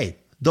Paul say?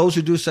 Those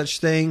who do such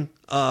thing,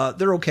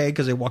 they're okay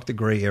because they walk the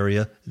gray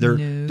area.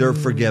 They're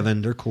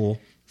forgiven. They're cool.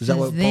 Is that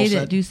what Paul said? They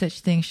that do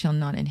such things shall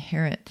not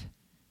inherit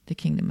the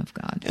kingdom of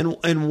God.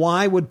 And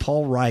why would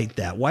Paul write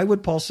that? Why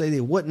would Paul say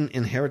they wouldn't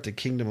inherit the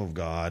kingdom of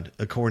God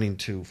according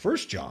to 1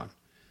 John?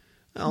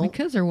 Well,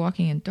 because they're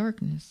walking in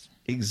darkness.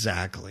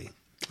 Exactly.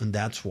 And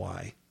that's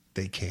why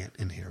they can't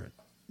inherit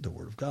the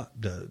Word of God,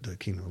 the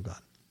kingdom of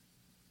God.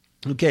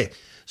 Okay,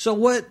 so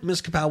what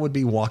Ms. Kapow would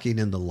be walking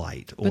in the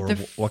light or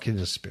walking in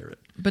the Spirit?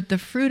 But the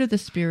fruit of the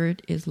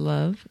Spirit is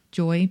love,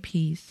 joy,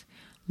 peace,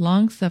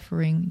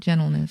 long-suffering,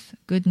 gentleness,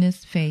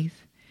 goodness,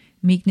 faith,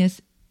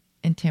 meekness,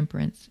 and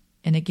temperance.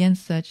 And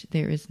against such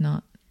there is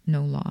no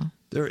law.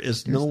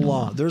 There's no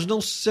law. There's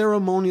no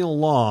ceremonial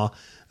law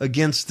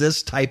against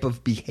this type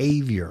of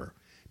behavior.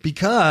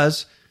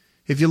 Because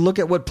if you look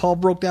at what Paul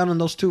broke down in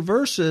those 2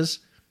 verses,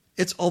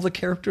 it's all the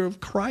character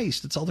of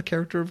Christ. It's all the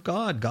character of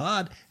God.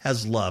 God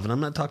has love. And I'm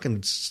not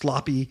talking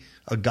sloppy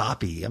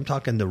agape. I'm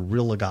talking the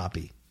real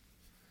agape.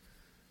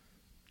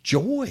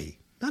 Joy,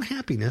 not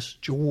happiness,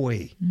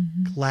 joy,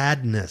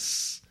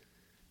 gladness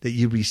that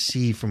you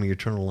receive from your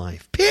eternal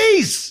life.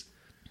 Peace.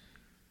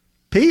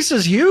 Peace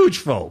is huge,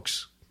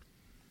 folks.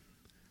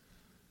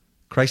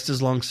 Christ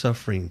is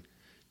long-suffering.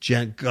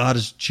 God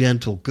is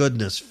gentle,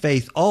 goodness,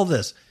 faith, all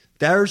this.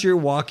 There's your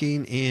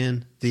walking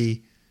in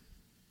the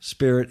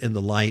Spirit and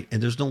the light,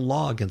 and there's no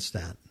law against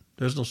that.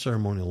 There's no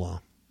ceremonial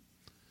law.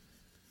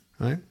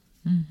 Right?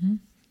 Mm-hmm.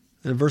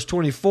 And in verse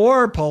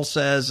 24, Paul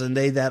says, and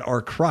they that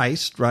are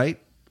Christ, right?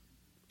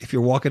 If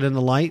you're walking in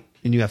the light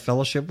and you have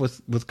fellowship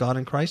with God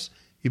in Christ,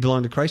 you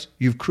belong to Christ,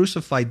 you've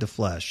crucified the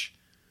flesh.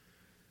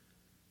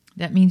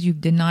 That means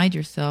you've denied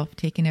yourself,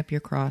 taken up your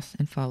cross,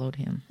 and followed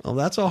him. Oh,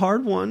 that's a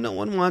hard one. No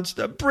one wants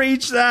to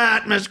preach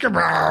that, Ms.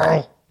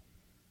 Cabral.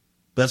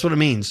 That's what it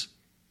means.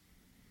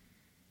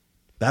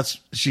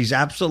 She's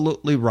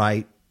absolutely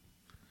right.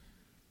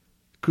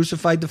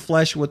 Crucified the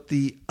flesh with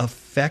the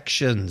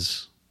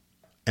affections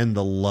and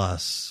the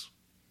lusts.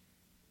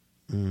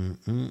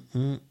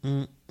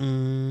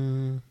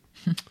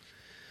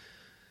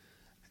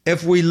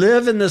 If we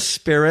live in the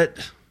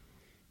Spirit,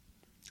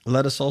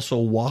 let us also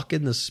walk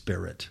in the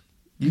Spirit.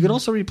 You can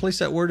also replace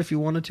that word if you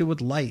wanted to with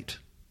light.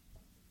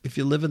 If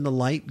you live in the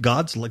light,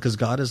 because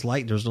God is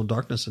light, there's no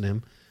darkness in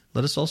him.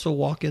 Let us also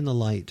walk in the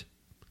light.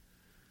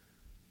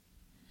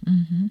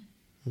 Mm-hmm.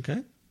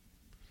 Okay?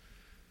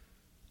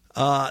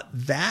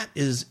 That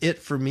is it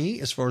for me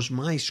as far as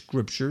my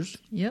scriptures.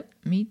 Yep,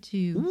 me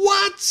too.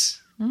 What?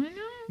 I know.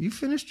 You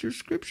finished your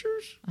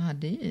scriptures? I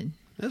did.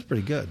 That's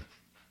pretty good.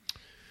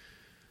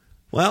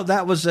 Well,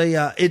 that was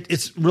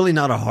it's really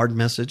not a hard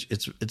message.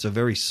 It's a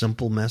very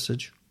simple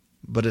message,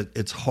 but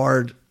it's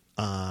hard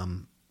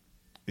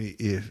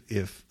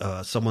if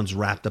someone's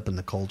wrapped up in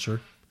the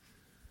culture.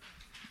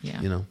 Yeah.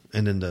 You know,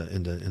 and in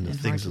the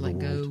things of the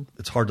world.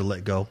 It's hard to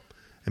let go.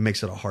 It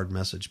makes it a hard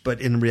message. But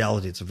in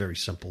reality, it's a very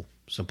simple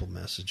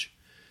message.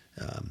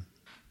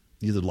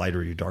 Either light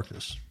or your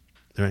darkness.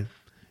 Right?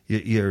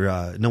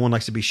 You're no one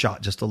likes to be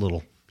shot just a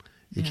little.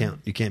 You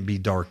can't be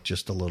dark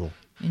just a little.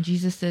 And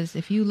Jesus says,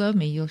 if you love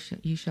me,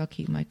 you shall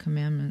keep my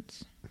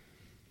commandments.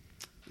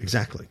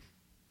 Exactly.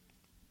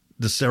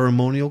 The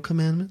ceremonial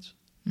commandments?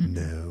 Mm-hmm.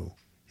 No.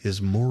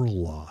 His moral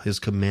law, his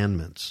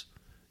commandments.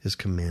 His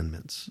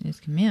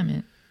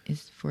commandment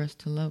is for us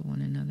to love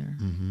one another.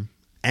 Mm-hmm.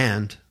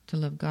 And to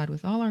love God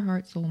with all our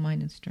heart, soul,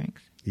 mind, and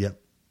strength. Yep.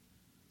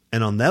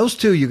 And on those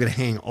 2, you can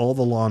hang all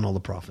the law and all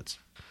the prophets.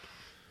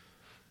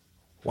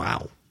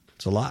 Wow.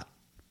 It's a lot.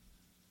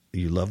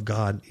 You love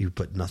God, you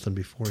put nothing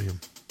before him.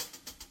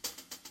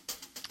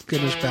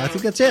 Goodness, I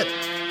think that's it.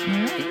 All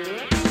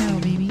right. Ciao,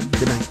 baby.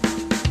 Good night.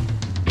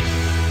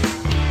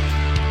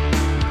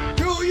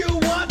 Do you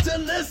want to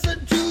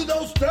listen to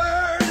those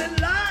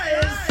dirty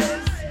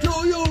lies?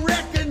 Do you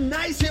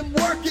recognize him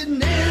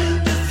working in